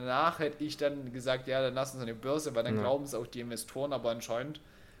funktioniert und danach hätte ich dann gesagt, ja, dann lassen wir es an die Börse, weil dann glauben es auch die Investoren, aber anscheinend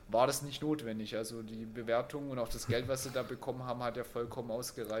war das nicht notwendig. Also die Bewertung und auch das Geld, was sie da bekommen haben, hat ja vollkommen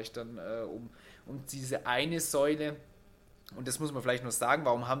ausgereicht dann, um diese eine Säule, und das muss man vielleicht noch sagen,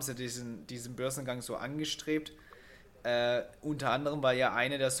 warum haben sie diesen Börsengang so angestrebt? Unter anderem, weil ja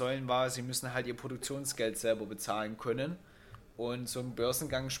eine der Säulen war, sie müssen halt ihr Produktionsgeld selber bezahlen können. Und so ein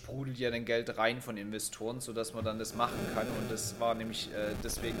Börsengang sprudelt ja dann Geld rein von Investoren, sodass man dann das machen kann. Und das war nämlich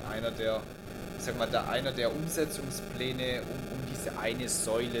deswegen einer der Umsetzungspläne, um diese eine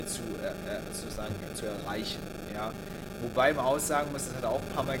Säule zu erreichen. Ja. Wobei man auch sagen muss, das hat er auch ein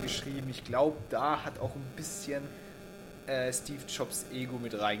paar Mal geschrieben, ich glaube, da hat auch ein bisschen Steve Jobs Ego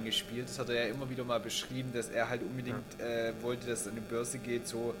mit reingespielt. Das hat er ja immer wieder mal beschrieben, dass er halt unbedingt wollte, dass es an die Börse geht,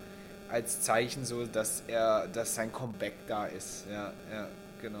 so als Zeichen, so dass sein Comeback da ist. Ja,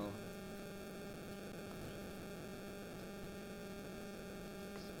 genau.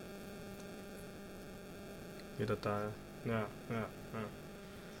 Wieder da. Ja.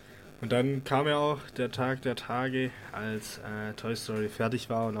 Und dann kam ja auch der Tag der Tage, als Toy Story fertig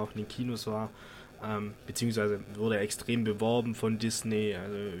war und auch in den Kinos war. Beziehungsweise wurde er extrem beworben von Disney.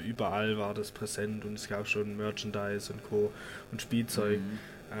 Also überall war das präsent und es gab schon Merchandise und Co. und Spielzeug.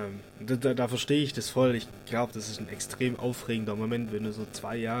 Da verstehe ich das voll. Ich glaube, das ist ein extrem aufregender Moment, wenn du so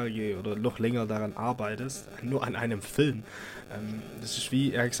 2 Jahre oder noch länger daran arbeitest, nur an einem Film. Das ist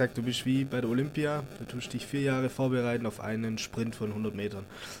wie, er hat gesagt, du bist wie bei der Olympia, du tust dich 4 Jahre vorbereiten auf einen Sprint von 100 Metern.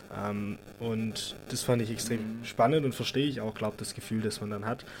 Und das fand ich extrem spannend und verstehe ich auch, glaube das Gefühl, das man dann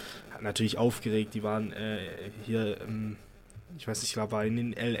hat. Natürlich aufgeregt, die waren hier ich weiß nicht, ich glaube,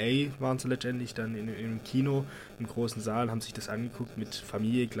 in L.A. waren sie letztendlich dann im Kino, im großen Saal, haben sich das angeguckt, mit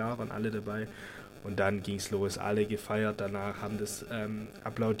Familie, klar, waren alle dabei. Und dann ging es los, alle gefeiert danach, haben das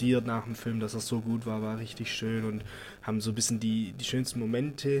applaudiert nach dem Film, dass er so gut war richtig schön und haben so ein bisschen die schönsten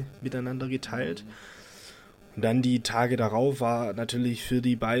Momente miteinander geteilt. Und dann die Tage darauf war natürlich für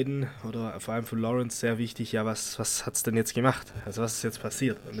die beiden oder vor allem für Lawrence sehr wichtig, ja, was hat's denn jetzt gemacht? Also was ist jetzt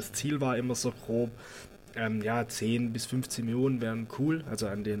passiert? Und das Ziel war immer so grob, 10 bis 15 Millionen wären cool, also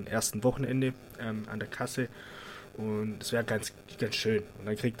an den ersten Wochenende an der Kasse. Und das wäre ganz, ganz schön. Und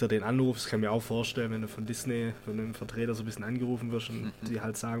dann kriegt er den Anruf, das kann ich mir auch vorstellen, wenn du von Disney, von einem Vertreter so ein bisschen angerufen wirst und die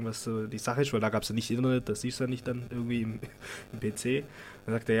halt sagen, was so die Sache ist, weil da gab es ja nicht Internet, das siehst du ja nicht dann irgendwie im PC.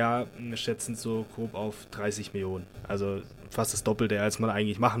 Dann sagt er, ja, wir schätzen so grob auf 30 Millionen. Also fast das Doppelte, als man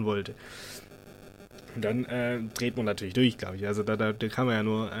eigentlich machen wollte. Und dann dreht man natürlich durch, glaube ich. Also da kann man ja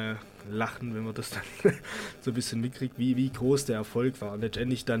nur lachen, wenn man das dann so ein bisschen mitkriegt, wie groß der Erfolg war. Und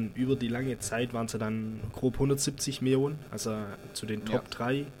letztendlich dann über die lange Zeit waren es dann grob 170 Millionen, also zu den Top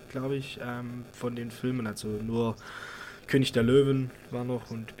 3, glaube ich, von den Filmen. Also nur König der Löwen war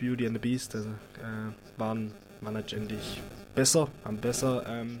noch und Beauty and the Beast, also waren letztendlich besser, haben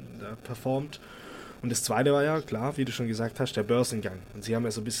besser performt. Und das zweite war ja, klar, wie du schon gesagt hast, der Börsengang. Und sie haben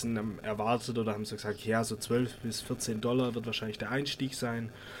ja so ein bisschen erwartet oder haben so gesagt, ja, so 12 bis 14 Dollar wird wahrscheinlich der Einstieg sein.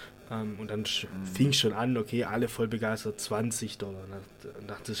 Und dann fing es schon an, okay, alle voll begeistert, 20 Dollar. Und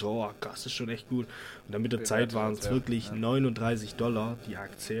dachte ich, oh, krass, das ist schon echt gut. Und dann mit der Zeit waren es wirklich 39 Dollar, die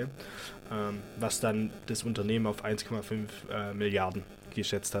Aktie, was dann das Unternehmen auf 1,5 Milliarden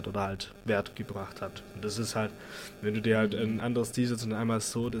geschätzt hat oder halt Wert gebracht hat. Und das ist halt, wenn du dir halt ein anderes T-Shirt und einmal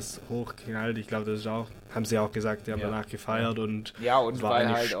so das hochknallt, ich glaube, das ist auch, haben sie auch gesagt, die haben danach gefeiert und es war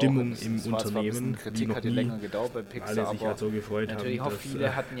eine halt Stimmung auch, im Unternehmen. Kritik hat ja länger gedauert bei Pixar, alle sich halt so gefreut natürlich haben. Auch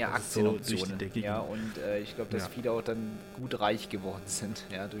viele hatten ja Aktienoptionen. So ja, und ich glaube, dass viele auch dann gut reich geworden sind,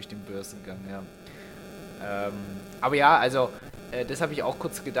 ja, durch den Börsengang, ja. Aber ja, also das habe ich auch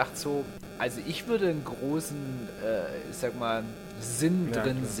kurz gedacht, so, also ich würde einen großen, ich sag mal, Sinn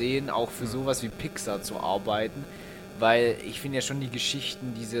drin sehen, auch für sowas wie Pixar zu arbeiten, weil ich finde ja schon die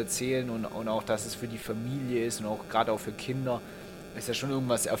Geschichten, die sie erzählen und auch, dass es für die Familie ist und auch gerade auch für Kinder, ist ja schon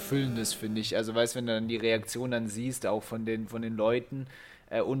irgendwas Erfüllendes, finde ich. Also weißt, wenn du dann die Reaktion dann siehst, auch von den Leuten,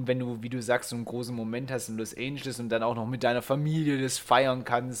 und wenn du, wie du sagst, so einen großen Moment hast in Los Angeles und dann auch noch mit deiner Familie das feiern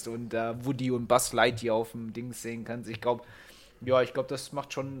kannst und Woody und Buzz Lightyear auf dem Ding sehen kannst, ich glaube, das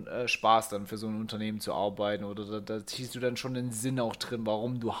macht schon Spaß, dann für so ein Unternehmen zu arbeiten, oder da ziehst du dann schon den Sinn auch drin,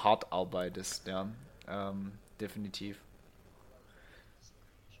 warum du hart arbeitest, ja, definitiv.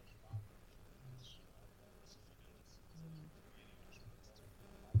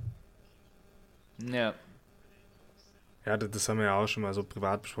 Ja. Ja, das haben wir ja auch schon mal so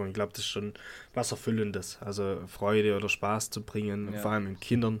privat besprochen. Ich glaube, das ist schon was Erfüllendes. Also Freude oder Spaß zu bringen, vor allem im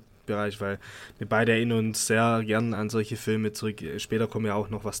Kindernbereich, weil wir beide erinnern uns sehr gern an solche Filme zurück. Später kommen ja auch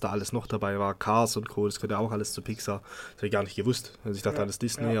noch, was da alles noch dabei war. Cars und Co., das gehört ja auch alles zu Pixar. Das habe ich gar nicht gewusst. Also ich dachte alles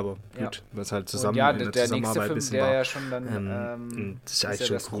Disney, aber gut, was halt zusammen in der Zusammenarbeit ein bisschen war. Ja schon dann, das ist eigentlich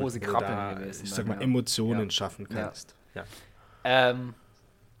schon das cool, große Krabbeln gewesen. Ich sag mal, Emotionen schaffen kannst. Ja.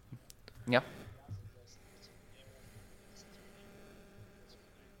 Ja.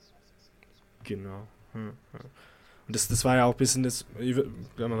 Genau. Und das war ja auch ein bisschen das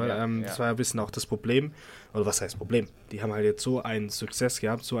war ja ein bisschen auch das Problem, oder was heißt Problem? Die haben halt jetzt so einen Success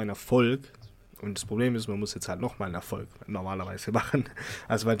gehabt, so einen Erfolg, und das Problem ist, man muss jetzt halt nochmal einen Erfolg normalerweise machen,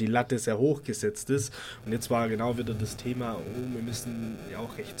 also weil die Latte sehr hoch gesetzt ist, und jetzt war genau wieder das Thema, wir müssen ja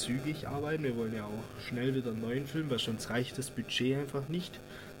auch recht zügig arbeiten, wir wollen ja auch schnell wieder einen neuen Film, weil sonst reicht das Budget einfach nicht.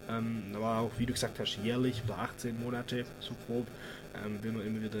 Aber auch, wie du gesagt hast, jährlich oder 18 Monate, so grob, will man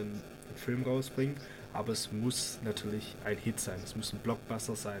immer wieder einen Film rausbringen, aber es muss natürlich ein Hit sein, es muss ein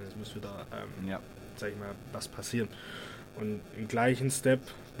Blockbuster sein, es muss wieder, sag ich mal, was passieren. Und im gleichen Step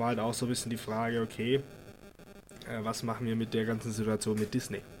war halt auch so ein bisschen die Frage, okay, was machen wir mit der ganzen Situation mit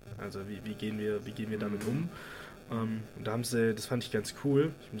Disney? Also wie gehen wir damit um? Und da haben sie, das fand ich ganz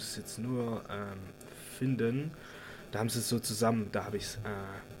cool, ich muss es jetzt nur finden, da haben sie es so zusammen, da habe ich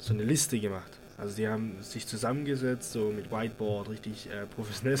so eine Liste gemacht. Also die haben sich zusammengesetzt, so mit Whiteboard, richtig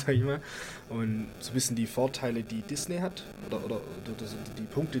professionell, sag ich mal. Und so ein bisschen die Vorteile, die Disney hat, oder die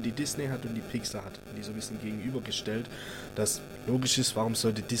Punkte, die Disney hat und die Pixar hat. Die so ein bisschen gegenübergestellt, dass logisch ist, warum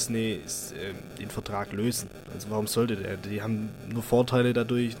sollte Disney den Vertrag lösen? Also warum sollte der? Die haben nur Vorteile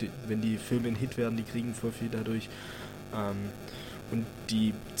dadurch, wenn die Filme ein Hit werden, die kriegen voll viel dadurch. Und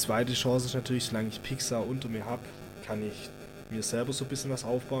die zweite Chance ist natürlich, solange ich Pixar unter mir habe, kann ich mir selber so ein bisschen was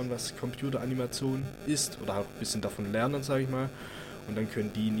aufbauen, was Computeranimation ist, oder auch ein bisschen davon lernen, sage ich mal. Und dann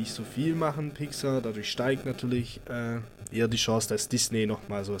können die nicht so viel machen, Pixar. Dadurch steigt natürlich eher die Chance, dass Disney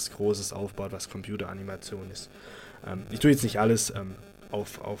nochmal so was Großes aufbaut, was Computeranimation ist. Ich tue jetzt nicht alles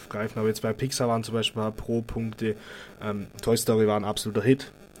aufgreifen, aber jetzt bei Pixar waren zum Beispiel ein paar Pro-Punkte. Toy Story war ein absoluter Hit.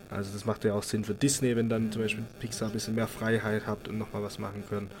 Also das macht ja auch Sinn für Disney, wenn dann zum Beispiel Pixar ein bisschen mehr Freiheit habt und nochmal was machen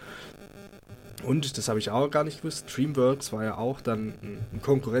können. Und, das habe ich auch gar nicht gewusst, DreamWorks war ja auch dann ein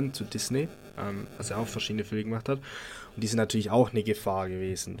Konkurrent zu Disney, was ja auch verschiedene Filme gemacht hat. Und die sind natürlich auch eine Gefahr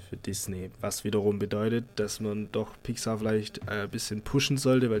gewesen für Disney, was wiederum bedeutet, dass man doch Pixar vielleicht ein bisschen pushen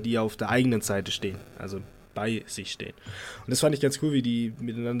sollte, weil die ja auf der eigenen Seite stehen, also bei sich stehen. Und das fand ich ganz cool, wie die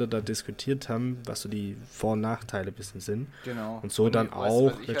miteinander da diskutiert haben, was so die Vor- und Nachteile ein bisschen sind. Genau. Und so dann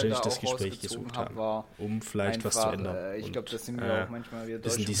auch letztendlich halt das Gespräch gesucht haben, um vielleicht einfach, was zu ändern. Ich glaube, das sind wir auch manchmal wieder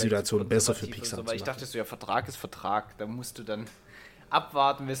bisschen die Situation besser für Pixar so, weil ich dachte so, ja, Vertrag ist Vertrag, da musst du dann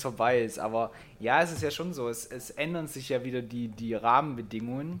abwarten, bis es vorbei ist. Aber ja, es ist ja schon so, es ändern sich ja wieder die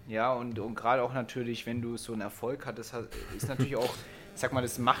Rahmenbedingungen, ja, und gerade auch natürlich, wenn du so einen Erfolg hattest, ist natürlich auch, ich sag mal,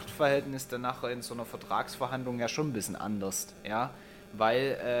 das Machtverhältnis danach in so einer Vertragsverhandlung ja schon ein bisschen anders, ja,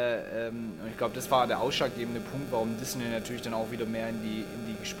 weil ich glaube, das war der ausschlaggebende Punkt, warum Disney natürlich dann auch wieder mehr in die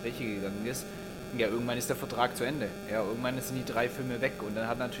Gespräche gegangen ist. Ja, irgendwann ist der Vertrag zu Ende, ja, irgendwann sind die 3 Filme weg und dann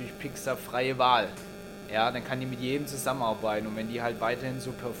hat natürlich Pixar freie Wahl, Ja, dann kann die mit jedem zusammenarbeiten und wenn die halt weiterhin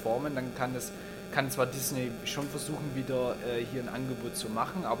so performen, dann kann zwar Disney schon versuchen, wieder hier ein Angebot zu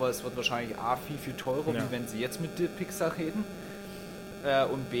machen, aber es wird wahrscheinlich A, viel teurer, wie wenn sie jetzt mit Pixar reden.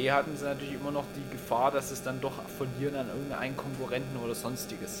 Und B, hatten sie natürlich immer noch die Gefahr, dass es dann doch verlieren an irgendeinen Konkurrenten oder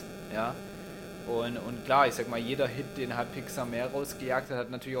sonstiges. Ja. Und klar, ich sag mal, jeder Hit, den halt Pixar mehr rausgejagt hat,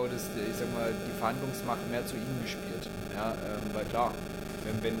 hat natürlich auch die Verhandlungsmacht mehr zu ihnen gespielt. Ja, weil klar,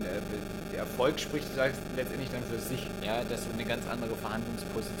 wenn der Erfolg spricht letztendlich dann für sich, ja, dass du eine ganz andere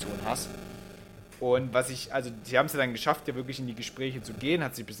Verhandlungsposition hast. Und sie haben es ja dann geschafft, ja wirklich in die Gespräche zu gehen,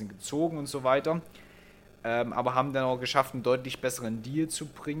 hat sich ein bisschen gezogen und so weiter, aber haben dann auch geschafft, einen deutlich besseren Deal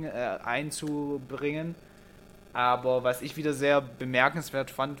einzubringen. Aber was ich wieder sehr bemerkenswert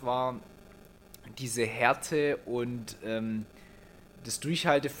fand, war diese Härte und das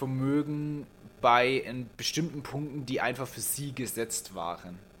Durchhaltevermögen bei bestimmten Punkten, die einfach für sie gesetzt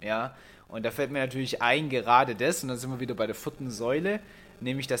waren. Ja? Und da fällt mir natürlich ein, gerade das, und dann sind wir wieder bei der 4. Säule,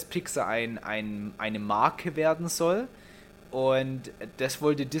 nämlich dass Pixar eine Marke werden soll. Und das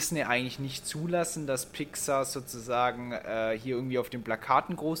wollte Disney eigentlich nicht zulassen, dass Pixar sozusagen hier irgendwie auf den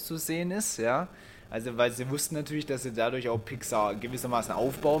Plakaten groß zu sehen ist, ja. Also weil sie wussten natürlich, dass sie dadurch auch Pixar gewissermaßen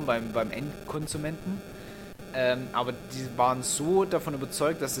aufbauen beim Endkonsumenten. Aber die waren so davon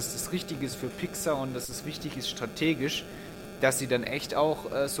überzeugt, dass es das Richtige ist für Pixar und dass es wichtig ist strategisch, dass sie dann echt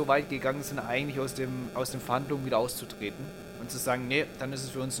auch so weit gegangen sind, eigentlich aus den Verhandlungen wieder auszutreten und zu sagen, nee, dann ist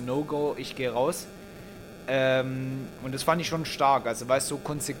es für uns ein No-Go, ich gehe raus. Und das fand ich schon stark, also weißt du, so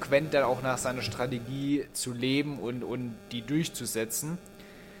konsequent dann auch nach seiner Strategie zu leben und die durchzusetzen.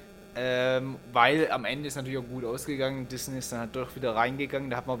 Weil am Ende ist natürlich auch gut ausgegangen, Disney ist dann halt doch wieder reingegangen,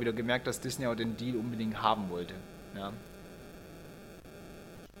 da hat man wieder gemerkt, dass Disney auch den Deal unbedingt haben wollte. Ja.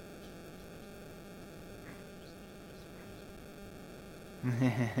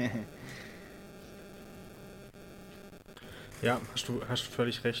 Ja, hast du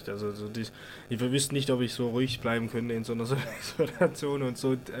völlig recht. Also ich wüsste nicht, ob ich so ruhig bleiben könnte in so einer Situation und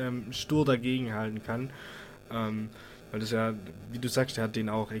so stur dagegenhalten kann. Weil das ja, wie du sagst, der hat den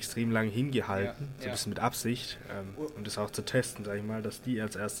auch extrem lang hingehalten, so ein bisschen mit Absicht, um das auch zu testen, sag ich mal, dass die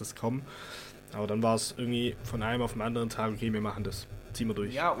als erstes kommen. Aber dann war es irgendwie von einem auf den anderen Tag, okay, wir machen das, ziehen wir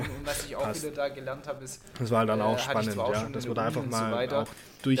durch. Ja, und was ich auch wieder da gelernt habe, ist, das war halt dann auch spannend, ja, dass wir da einfach mal so auch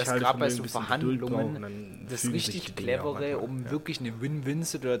durchhalten, gerade bei so Verhandlungen das richtig Clevere, um wirklich eine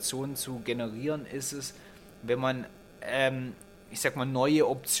Win-Win-Situation zu generieren, ist es, wenn man ich sag mal, neue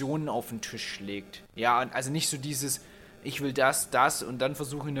Optionen auf den Tisch legt. Ja, also nicht so dieses, ich will das und dann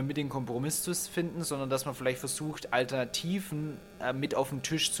versuche in der Mitte einen Kompromiss zu finden, sondern dass man vielleicht versucht, Alternativen mit auf den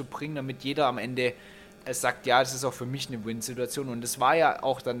Tisch zu bringen, damit jeder am Ende sagt, ja, das ist auch für mich eine Win-Situation. Und das war ja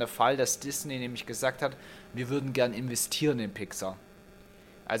auch dann der Fall, dass Disney nämlich gesagt hat, wir würden gern investieren in Pixar.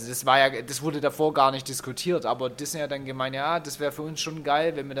 Also das wurde davor gar nicht diskutiert, aber Disney hat dann gemeint, ja, das wäre für uns schon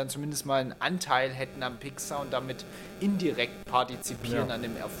geil, wenn wir dann zumindest mal einen Anteil hätten am Pixar und damit indirekt partizipieren an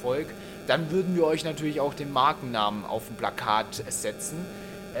dem Erfolg. Dann würden wir euch natürlich auch den Markennamen auf dem Plakat setzen,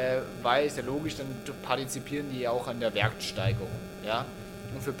 weil, ist ja logisch, dann partizipieren die ja auch an der Wertsteigerung, ja.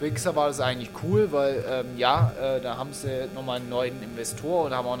 Und für Pixar war das eigentlich cool, weil, da haben sie nochmal einen neuen Investor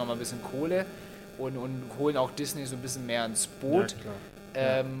und haben auch nochmal ein bisschen Kohle und holen auch Disney so ein bisschen mehr ins Boot. Ja, klar.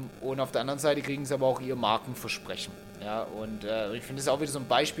 Und auf der anderen Seite kriegen sie aber auch ihr Markenversprechen. Ja, und ich finde das auch wieder so ein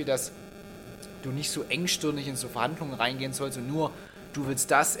Beispiel, dass du nicht so engstirnig in so Verhandlungen reingehen sollst und nur du willst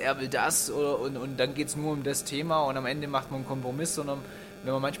das, er will das und dann geht es nur um das Thema und am Ende macht man einen Kompromiss, sondern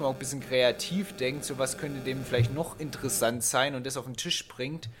wenn man manchmal auch ein bisschen kreativ denkt, so was könnte dem vielleicht noch interessant sein und das auf den Tisch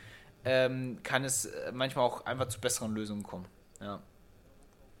bringt, kann es manchmal auch einfach zu besseren Lösungen kommen. Ja.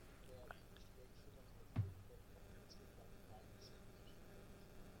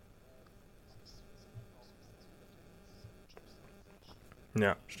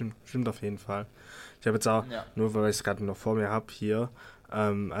 Ja, stimmt auf jeden Fall. Ich habe jetzt auch, nur weil ich es gerade noch vor mir habe, hier,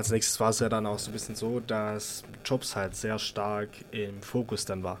 als nächstes war es ja dann auch so ein bisschen so, dass Jobs halt sehr stark im Fokus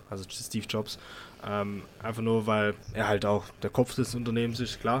dann war, also Steve Jobs, einfach nur, weil er halt auch der Kopf des Unternehmens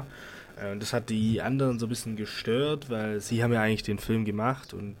ist, klar. Das hat die anderen so ein bisschen gestört, weil sie haben ja eigentlich den Film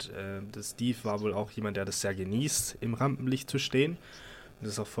gemacht und der Steve war wohl auch jemand, der das sehr genießt, im Rampenlicht zu stehen und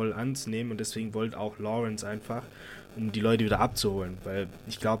das auch voll anzunehmen und deswegen wollte auch Lawrence einfach, um die Leute wieder abzuholen, weil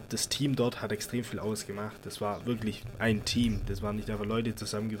ich glaube, das Team dort hat extrem viel ausgemacht. Das war wirklich ein Team. Das waren nicht einfach Leute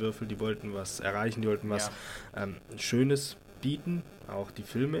zusammengewürfelt, die wollten was erreichen, die wollten was Schönes bieten, auch die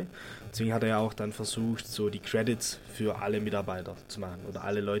Filme. Deswegen hat er ja auch dann versucht, so die Credits für alle Mitarbeiter zu machen oder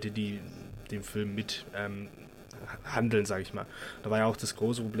alle Leute, die den Film mit handeln, sage ich mal. Da war ja auch das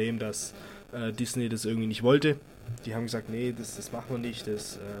große Problem, dass Disney das irgendwie nicht wollte. Die haben gesagt, nee, das machen wir nicht.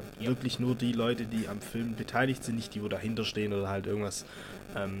 Das wirklich nur die Leute, die am Film beteiligt sind, nicht die, wo dahinter stehen oder halt irgendwas,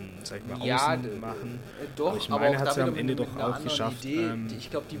 sag ich mal, außen machen. Doch, aber ich meine, aber hat sie am Ende doch auch geschafft, ich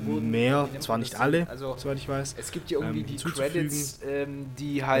glaube, die wurden mehr, zwar nicht alle, also, soweit ich weiß. Es gibt ja irgendwie die Credits,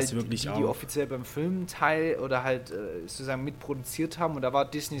 die halt, die offiziell beim Film teil oder halt sozusagen mitproduziert haben, und da war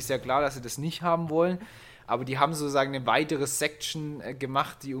Disney sehr klar, dass sie das nicht haben wollen. Aber die haben sozusagen eine weitere Section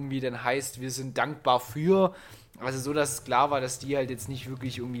gemacht, die irgendwie dann heißt, wir sind dankbar für. Also so, dass es klar war, dass die halt jetzt nicht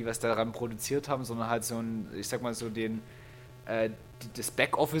wirklich irgendwie was daran produziert haben, sondern halt so ein, ich sag mal so das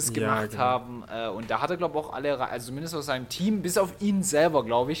Backoffice gemacht haben. Und da hat er, glaube ich, auch alle, also zumindest aus seinem Team, bis auf ihn selber,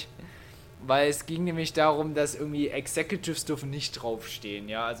 glaube ich. Weil es ging nämlich darum, dass irgendwie Executives dürfen nicht draufstehen,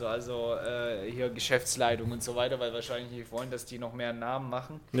 ja, also hier Geschäftsleitung und so weiter, weil wahrscheinlich nicht wollen, dass die noch mehr Namen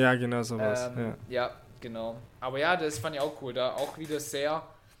machen. Ja, genau sowas. Ja, genau. Aber ja, das fand ich auch cool. Da auch wieder sehr,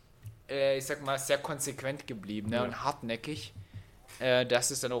 ich sag mal, sehr konsequent geblieben, ne? Und hartnäckig, dass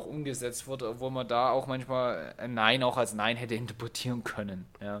es dann auch umgesetzt wurde, obwohl man da auch manchmal ein Nein auch als Nein hätte interpretieren können.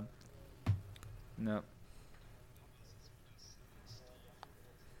 Ja. Ja.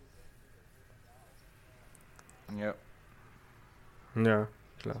 Ja. Ja,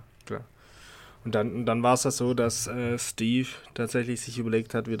 klar. Und dann war es ja so, dass Steve tatsächlich sich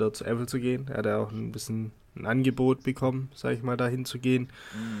überlegt hat, wieder zu Apple zu gehen. Er hat ja auch ein bisschen ein Angebot bekommen, sag ich mal, dahin zu gehen.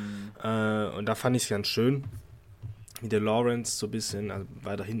 Und da fand ich es ganz schön, wie der Lawrence so ein bisschen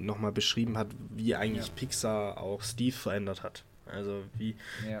weiter hinten nochmal beschrieben hat, wie eigentlich Pixar auch Steve verändert hat. Also wie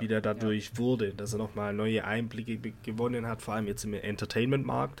der dadurch wurde, dass er nochmal neue Einblicke gewonnen hat, vor allem jetzt im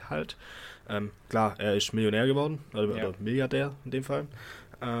Entertainment-Markt halt. Klar, er ist Millionär geworden, oder Milliardär in dem Fall.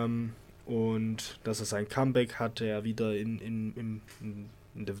 Und dass er sein Comeback hatte, er wieder in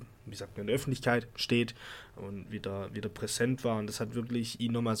der, wie sagt man, in der Öffentlichkeit steht und wieder präsent war. Und das hat wirklich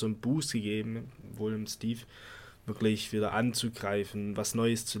ihm nochmal so einen Boost gegeben, wohl dem Steve, wirklich wieder anzugreifen, was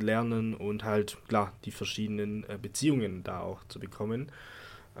Neues zu lernen und halt, klar, die verschiedenen Beziehungen da auch zu bekommen.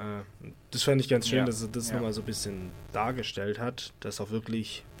 Das fand ich ganz schön, dass er das nochmal so ein bisschen dargestellt hat, dass auch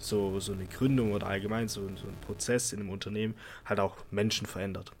wirklich so eine Gründung oder allgemein so ein Prozess in einem Unternehmen halt auch Menschen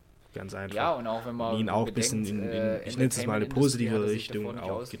verändert. Ganz einfach. Ja, und auch wenn man ihn auch ein bisschen ich nenne es mal eine positive Richtung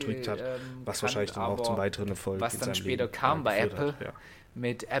auch gedrückt hat, was wahrscheinlich dann auch zum weiteren Erfolg was dann später kam bei Apple,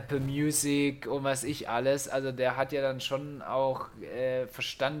 mit Apple Music und was ich alles, also der hat ja dann schon auch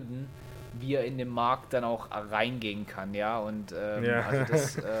verstanden, wie er in den Markt dann auch reingehen kann, ja, und also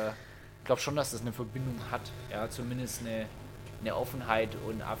das, ich glaube schon, dass das eine Verbindung hat, ja, zumindest eine Offenheit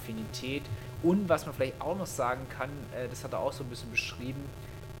und Affinität. Und was man vielleicht auch noch sagen kann, das hat er auch so ein bisschen beschrieben,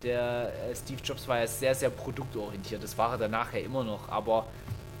 der Steve Jobs war ja sehr, sehr produktorientiert, das war er danach ja immer noch, aber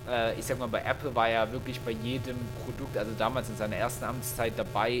ich sag mal, bei Apple war er wirklich bei jedem Produkt, also damals in seiner ersten Amtszeit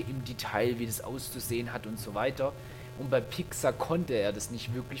dabei, im Detail, wie das auszusehen hat und so weiter. Und bei Pixar konnte er das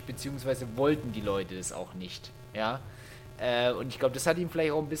nicht wirklich, beziehungsweise wollten die Leute das auch nicht, ja. Und ich glaube, das hat ihn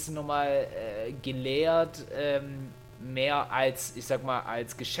vielleicht auch ein bisschen nochmal gelehrt, mehr als, ich sag mal,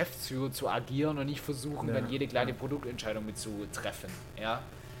 als Geschäftsführer zu agieren und nicht versuchen, dann jede kleine Produktentscheidung mit zu treffen, ja.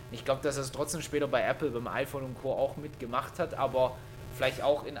 Ich glaube, dass er es trotzdem später bei Apple, beim iPhone und Co. auch mitgemacht hat, aber vielleicht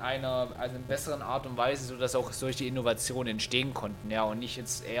auch in einer besseren Art und Weise, sodass auch solche Innovationen entstehen konnten, ja, und nicht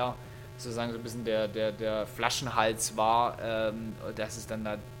jetzt eher sozusagen so ein bisschen der Flaschenhals war, dass es dann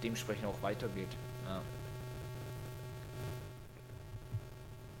da dementsprechend auch weitergeht.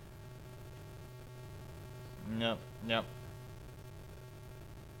 Ja.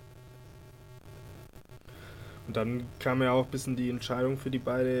 Und dann kam ja auch ein bisschen die Entscheidung für die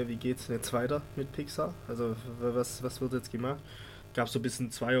beiden, wie geht's denn jetzt weiter mit Pixar? Also was wird jetzt gemacht? Gab so ein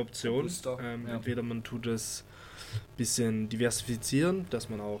bisschen zwei Optionen. Entweder man tut es ein bisschen diversifizieren, dass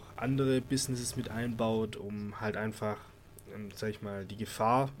man auch andere Businesses mit einbaut, um halt einfach, sag ich mal, die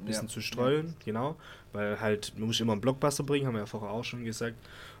Gefahr ein bisschen zu streuen, genau, weil halt, man muss immer einen Blockbuster bringen, haben wir ja vorher auch schon gesagt,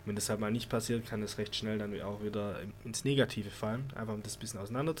 und wenn das halt mal nicht passiert, kann das recht schnell dann auch wieder ins Negative fallen, einfach um das ein bisschen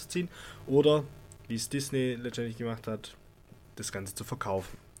auseinanderzuziehen, oder, wie es Disney letztendlich gemacht hat, das Ganze zu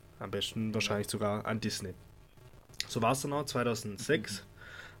verkaufen, am besten wahrscheinlich sogar an Disney. So war es dann auch 2006,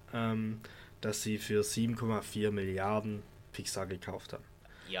 dass sie für 7,4 Milliarden Pixar gekauft haben.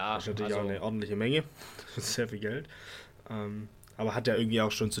 Ja, das ist natürlich auch eine ordentliche Menge, das ist sehr viel Geld. Aber hat ja irgendwie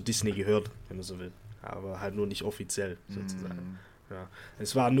auch schon zu Disney gehört, wenn man so will. Aber halt nur nicht offiziell, sozusagen. Ja.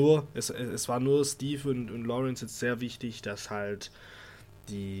 Es war nur Steve und Lawrence jetzt sehr wichtig, dass halt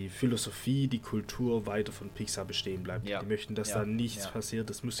die Philosophie, die Kultur weiter von Pixar bestehen bleibt. Die möchten, dass da nichts passiert,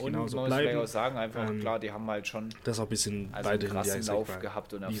 das muss genauso bleiben. Und man muss auch sagen, einfach klar, die haben halt schon das auch ein bisschen weiterhin einen Lauf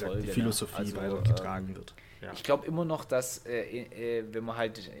gehabt und Erfolg. Die Philosophie weiter getragen wird. Ich glaube immer noch, dass, wenn man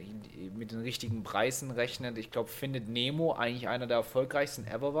halt mit den richtigen Preisen rechnet, ich glaube, Findet Nemo eigentlich einer der erfolgreichsten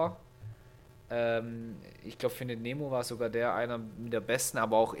ever war. Ich glaube, Findet Nemo war sogar einer der besten,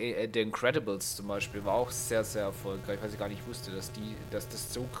 aber auch The Incredibles zum Beispiel war auch sehr, sehr erfolgreich, weil ich gar nicht wusste, dass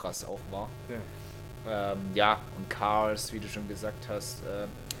das so krass auch war. Und Cars, wie du schon gesagt hast,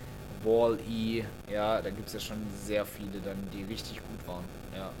 Wall-E, ja, da gibt es ja schon sehr viele dann, die richtig gut waren,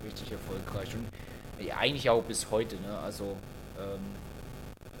 ja, richtig erfolgreich und ja, eigentlich auch bis heute, ne, also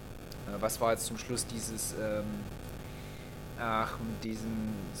was war jetzt zum Schluss dieses mit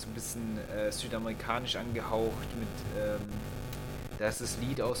diesem so ein bisschen südamerikanisch angehaucht, mit da ist das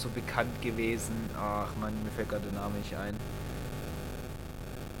Lied auch so bekannt gewesen, ach man, mir fällt gerade der Name nicht ein.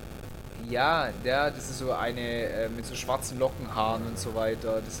 Ja, das ist so eine mit so schwarzen Lockenhaaren und so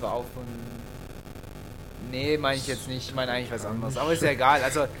weiter. Das war auch von... Nee, meine ich jetzt nicht. Ich meine eigentlich was anderes. Aber ist ja egal.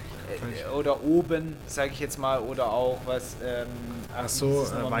 Also, oder oben, sage ich jetzt mal. Oder auch was... Ach so,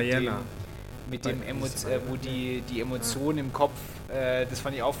 Vienna. Mit dem wo die Emotionen im Kopf... das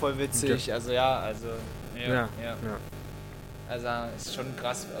fand ich auch voll witzig. Ja. Also, ja. Also, ist schon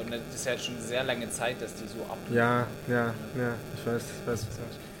krass. Und das ist ja schon sehr lange Zeit, dass die so ab... Ja. Ich weiß, was du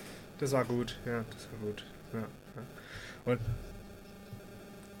sagst. Das war gut, ja. Und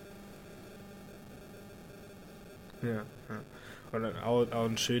und dann auch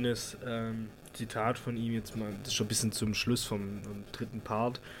ein schönes Zitat von ihm jetzt mal, das ist schon ein bisschen zum Schluss vom dritten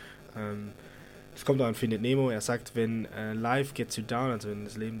Part. Das kommt auch in Findet Nemo, er sagt, wenn life gets you down, also wenn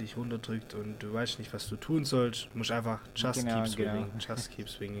das Leben dich runterdrückt und du weißt nicht, was du tun sollst, musst einfach just keep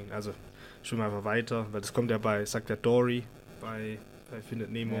swinging. Also schwimm einfach weiter, weil das kommt ja sagt der Dory bei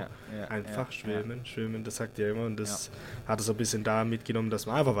Findet Nemo, einfach schwimmen, das sagt er immer und das hat er so ein bisschen da mitgenommen, dass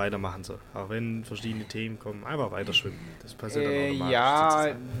man einfach weitermachen soll. Auch wenn verschiedene Themen kommen, einfach weiter schwimmen. Das passiert dann automatisch.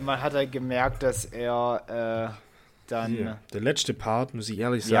 Ja, man hat halt gemerkt, dass er dann... Ja, der letzte Part, muss ich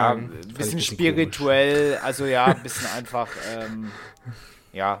ehrlich sagen... ein bisschen spirituell, komisch. Also ein bisschen einfach...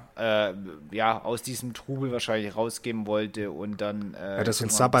 aus diesem Trubel wahrscheinlich rausgeben wollte und dann... das ist ein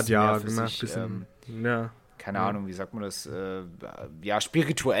Sabbatjahr gemacht, bisschen... keine Ahnung, wie sagt man das?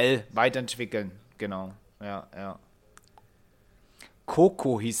 Spirituell weiterentwickeln. Genau. Ja.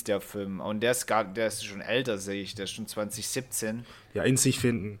 Coco hieß der Film und der ist schon älter, sehe ich. Der ist schon 2017. Ja, in sich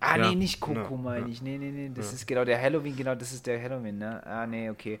finden. Nee, nicht Coco, meine ich. Nee. Das ist genau der Halloween, das ist der Halloween, ne?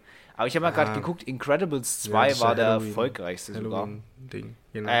 Nee, okay. Aber ich habe mal gerade geguckt, Incredibles 2 war der erfolgreichste sogar. Ding,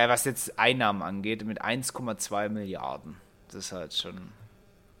 genau. Was jetzt Einnahmen angeht, mit 1,2 Milliarden. Das ist halt schon...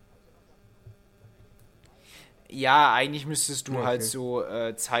 Ja, eigentlich müsstest du halt so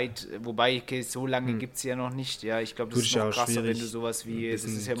Zeit, wobei, so lange gibt es ja noch nicht, ja, ich glaube, das ist noch krasser, wenn du sowas wie, das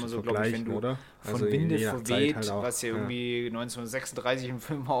ist ja immer so, glaube ich, wenn du von Winde verweht, halt was ja irgendwie 1936 im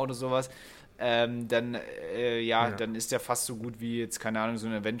Film war oder sowas, dann ist der fast so gut wie jetzt, keine Ahnung, so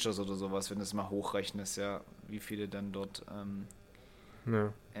ein Avengers oder sowas, wenn du es mal hochrechnest, ja, wie viele dann dort,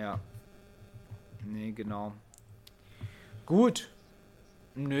 nee, genau. Gut.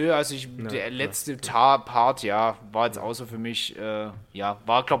 Nö, also der letzte Part, war jetzt außer für mich,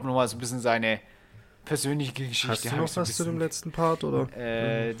 war, glaube ich, nochmal so ein bisschen seine persönliche Geschichte. Hast du noch was zu dem letzten Part, oder?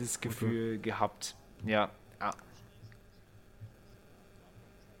 Das Gefühl gehabt, ja.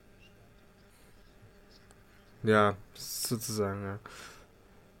 Ja, sozusagen, ja.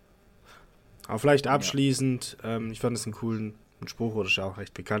 Aber vielleicht abschließend, ich fand es einen coolen Spruch, oder ist ja auch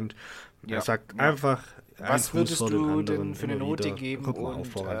recht bekannt. Er sagt einfach... Was würdest du denn für eine Note geben?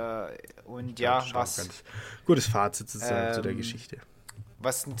 Und was... Gutes Fazit sozusagen zu der Geschichte.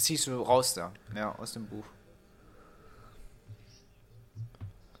 Was ziehst du raus da, aus dem Buch?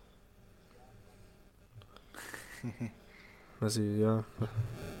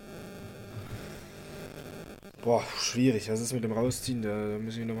 Boah, schwierig. Was ist mit dem Rausziehen? Da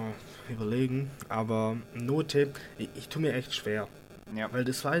muss ich nochmal überlegen. Aber Note, ich tue mir echt schwer. Ja. Weil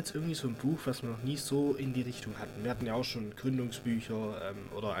das war jetzt irgendwie so ein Buch, was wir noch nie so in die Richtung hatten. Wir hatten ja auch schon Gründungsbücher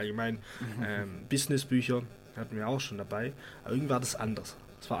oder allgemein Businessbücher, hatten wir auch schon dabei. Aber irgendwie war das anders.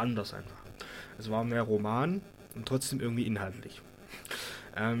 Es war anders einfach. Es war mehr Roman und trotzdem irgendwie inhaltlich.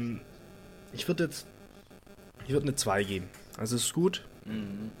 Ich würde eine 2 geben. Also es ist gut.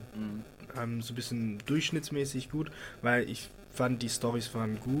 So ein bisschen durchschnittsmäßig gut, weil ich fand, die Storys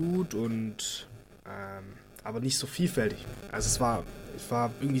waren gut und aber nicht so vielfältig. Also es war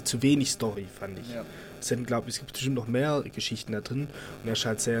irgendwie zu wenig Story, fand ich. Ja. Es gibt bestimmt noch mehr Geschichten da drin und er ist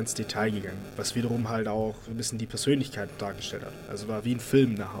halt sehr ins Detail gegangen, was wiederum halt auch ein bisschen die Persönlichkeit dargestellt hat. Also war wie ein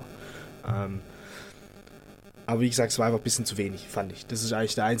Film nachher. Aber wie gesagt, es war einfach ein bisschen zu wenig, fand ich. Das ist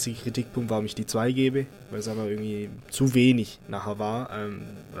eigentlich der einzige Kritikpunkt, warum ich die 2 gebe, weil es aber irgendwie zu wenig nachher war,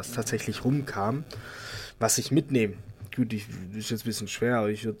 was tatsächlich rumkam. Was ich mitnehme, gut, das ist jetzt ein bisschen schwer, aber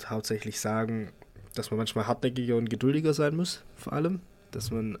ich würde hauptsächlich sagen, dass man manchmal hartnäckiger und geduldiger sein muss, vor allem. Dass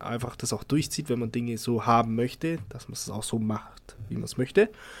man einfach das auch durchzieht, wenn man Dinge so haben möchte, dass man es auch so macht, wie man es möchte.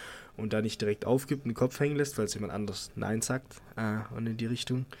 Und da nicht direkt aufgibt und den Kopf hängen lässt, weil es jemand anders Nein sagt und in die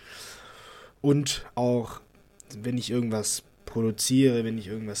Richtung. Und auch, wenn ich irgendwas produziere, wenn ich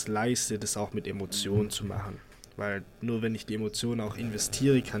irgendwas leiste, das auch mit Emotionen zu machen. Weil nur wenn ich die Emotionen auch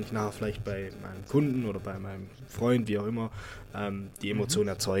investiere, kann ich nachher vielleicht bei meinem Kunden oder bei meinem Freund, wie auch immer, die Emotionen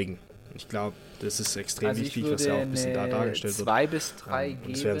erzeugen. Ich glaube, das ist extrem wichtig, was ja auch ein bisschen da dargestellt wird. 2 bis 3 geben.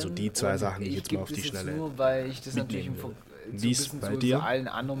 Und das wären so die 2 Sachen, die ich jetzt mal auf die Schnelle nur, weil ich das natürlich so ein bisschen zu allen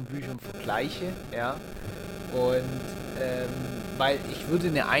anderen Büchern vergleiche, ja. Und weil ich würde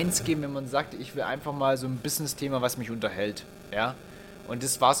eine 1 geben, wenn man sagt, ich will einfach mal so ein Business-Thema, was mich unterhält, ja. Und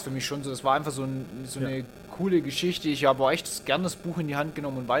das war es für mich schon so. Das war einfach so eine coole Geschichte. Ich habe auch echt gerne das Buch in die Hand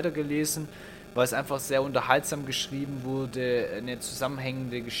genommen und weitergelesen, weil es einfach sehr unterhaltsam geschrieben wurde, eine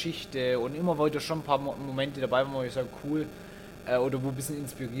zusammenhängende Geschichte und immer wieder schon ein paar Momente dabei waren, wo ich sage, cool, oder wo ein bisschen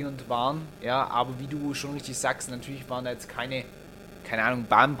inspirierend waren, ja, aber wie du schon richtig sagst, natürlich waren da jetzt keine Ahnung,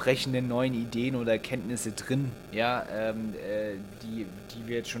 bahnbrechenden neuen Ideen oder Erkenntnisse drin, ja, die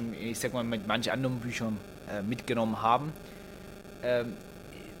wir jetzt schon, ich sag mal, mit manchen anderen Büchern mitgenommen haben.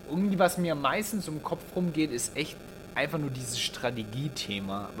 Irgendwie, was mir meistens im Kopf rumgeht, ist echt einfach nur dieses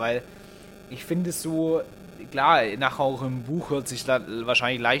Strategiethema, weil ich finde es so, klar, nachher auch im Buch hört sich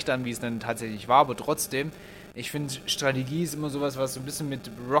wahrscheinlich leichter an, wie es dann tatsächlich war, aber trotzdem, ich finde, Strategie ist immer sowas, was so ein bisschen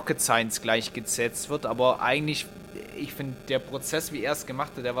mit Rocket Science gleichgesetzt wird, aber eigentlich, ich finde, der Prozess, wie er es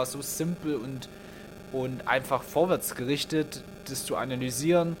gemacht hat, der war so simpel und einfach vorwärts gerichtet, das zu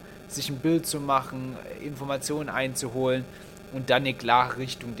analysieren, sich ein Bild zu machen, Informationen einzuholen und dann eine klare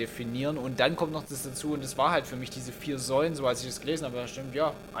Richtung definieren. Und dann kommt noch das dazu, und das war halt für mich diese 4 Säulen, so als ich das gelesen habe, da stimmt,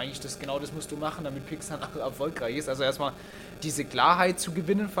 ja, eigentlich genau das musst du machen, damit Pixar erfolgreich ist. Also erstmal diese Klarheit zu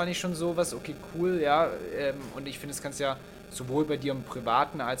gewinnen, fand ich schon sowas, okay, cool, ja, und ich finde, das kannst du ja sowohl bei dir im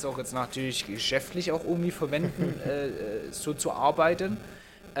Privaten als auch jetzt natürlich geschäftlich auch irgendwie verwenden, so zu arbeiten.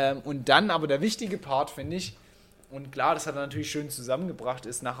 Und dann aber der wichtige Part, finde ich, und klar, das hat er natürlich schön zusammengebracht,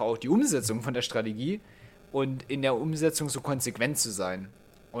 ist nachher auch die Umsetzung von der Strategie und in der Umsetzung so konsequent zu sein.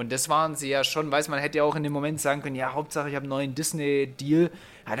 Und das waren sie ja schon, weiß man, hätte ja auch in dem Moment sagen können, ja, Hauptsache ich habe einen neuen Disney-Deal,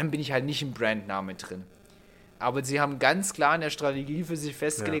 ja, dann bin ich halt nicht im Brandname drin. Aber sie haben ganz klar in der Strategie für sich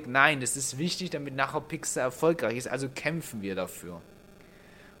festgelegt, nein, das ist wichtig, damit nachher Pixar erfolgreich ist, also kämpfen wir dafür.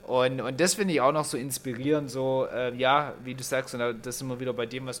 Und das finde ich auch noch so inspirierend, so, ja, wie du sagst, und das sind wir wieder bei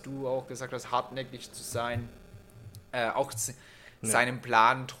dem, was du auch gesagt hast, hartnäckig zu sein, auch seinem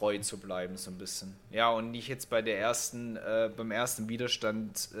Plan treu zu bleiben, so ein bisschen. Ja, und nicht jetzt beim ersten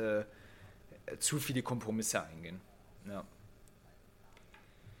Widerstand zu viele Kompromisse eingehen. Ja.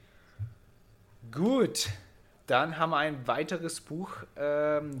 Gut, dann haben wir ein weiteres Buch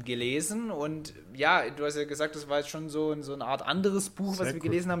gelesen und ja, du hast ja gesagt, das war jetzt schon so eine Art anderes Buch, was wir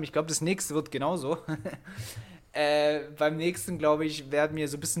gelesen haben. Ich glaube, das nächste wird genauso. Beim nächsten, glaube ich, werden wir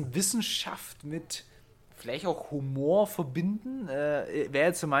so ein bisschen Wissenschaft mit vielleicht auch Humor verbinden, wäre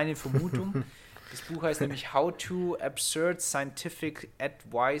jetzt so meine Vermutung. Das Buch heißt nämlich How to Absurd Scientific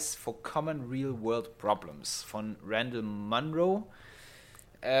Advice for Common Real World Problems von Randall Munro.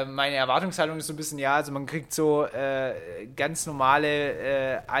 Meine Erwartungshaltung ist so ein bisschen, ja, also man kriegt so ganz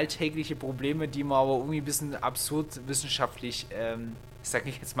normale alltägliche Probleme, die man aber irgendwie ein bisschen absurd wissenschaftlich, sag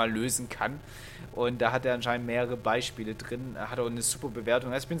ich jetzt mal, lösen kann. Und da hat er anscheinend mehrere Beispiele drin, hat auch eine super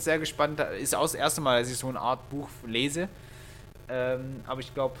Bewertung. Also ich bin sehr gespannt, ist auch das erste Mal, dass ich so eine Art Buch lese. Aber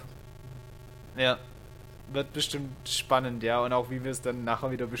ich glaube, ja, wird bestimmt spannend, ja, und auch wie wir es dann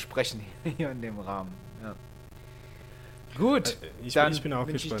nachher wieder besprechen hier in dem Rahmen. Ja. Gut, dann bin auch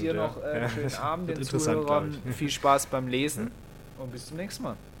wünsche ich dir noch einen schönen Abend, den Zuhörern viel Spaß beim Lesen und bis zum nächsten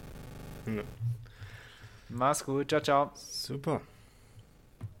Mal. Ja. Mach's gut, ciao, ciao. Super.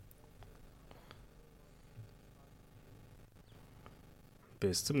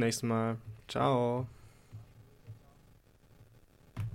 Bis zum nächsten Mal. Ciao.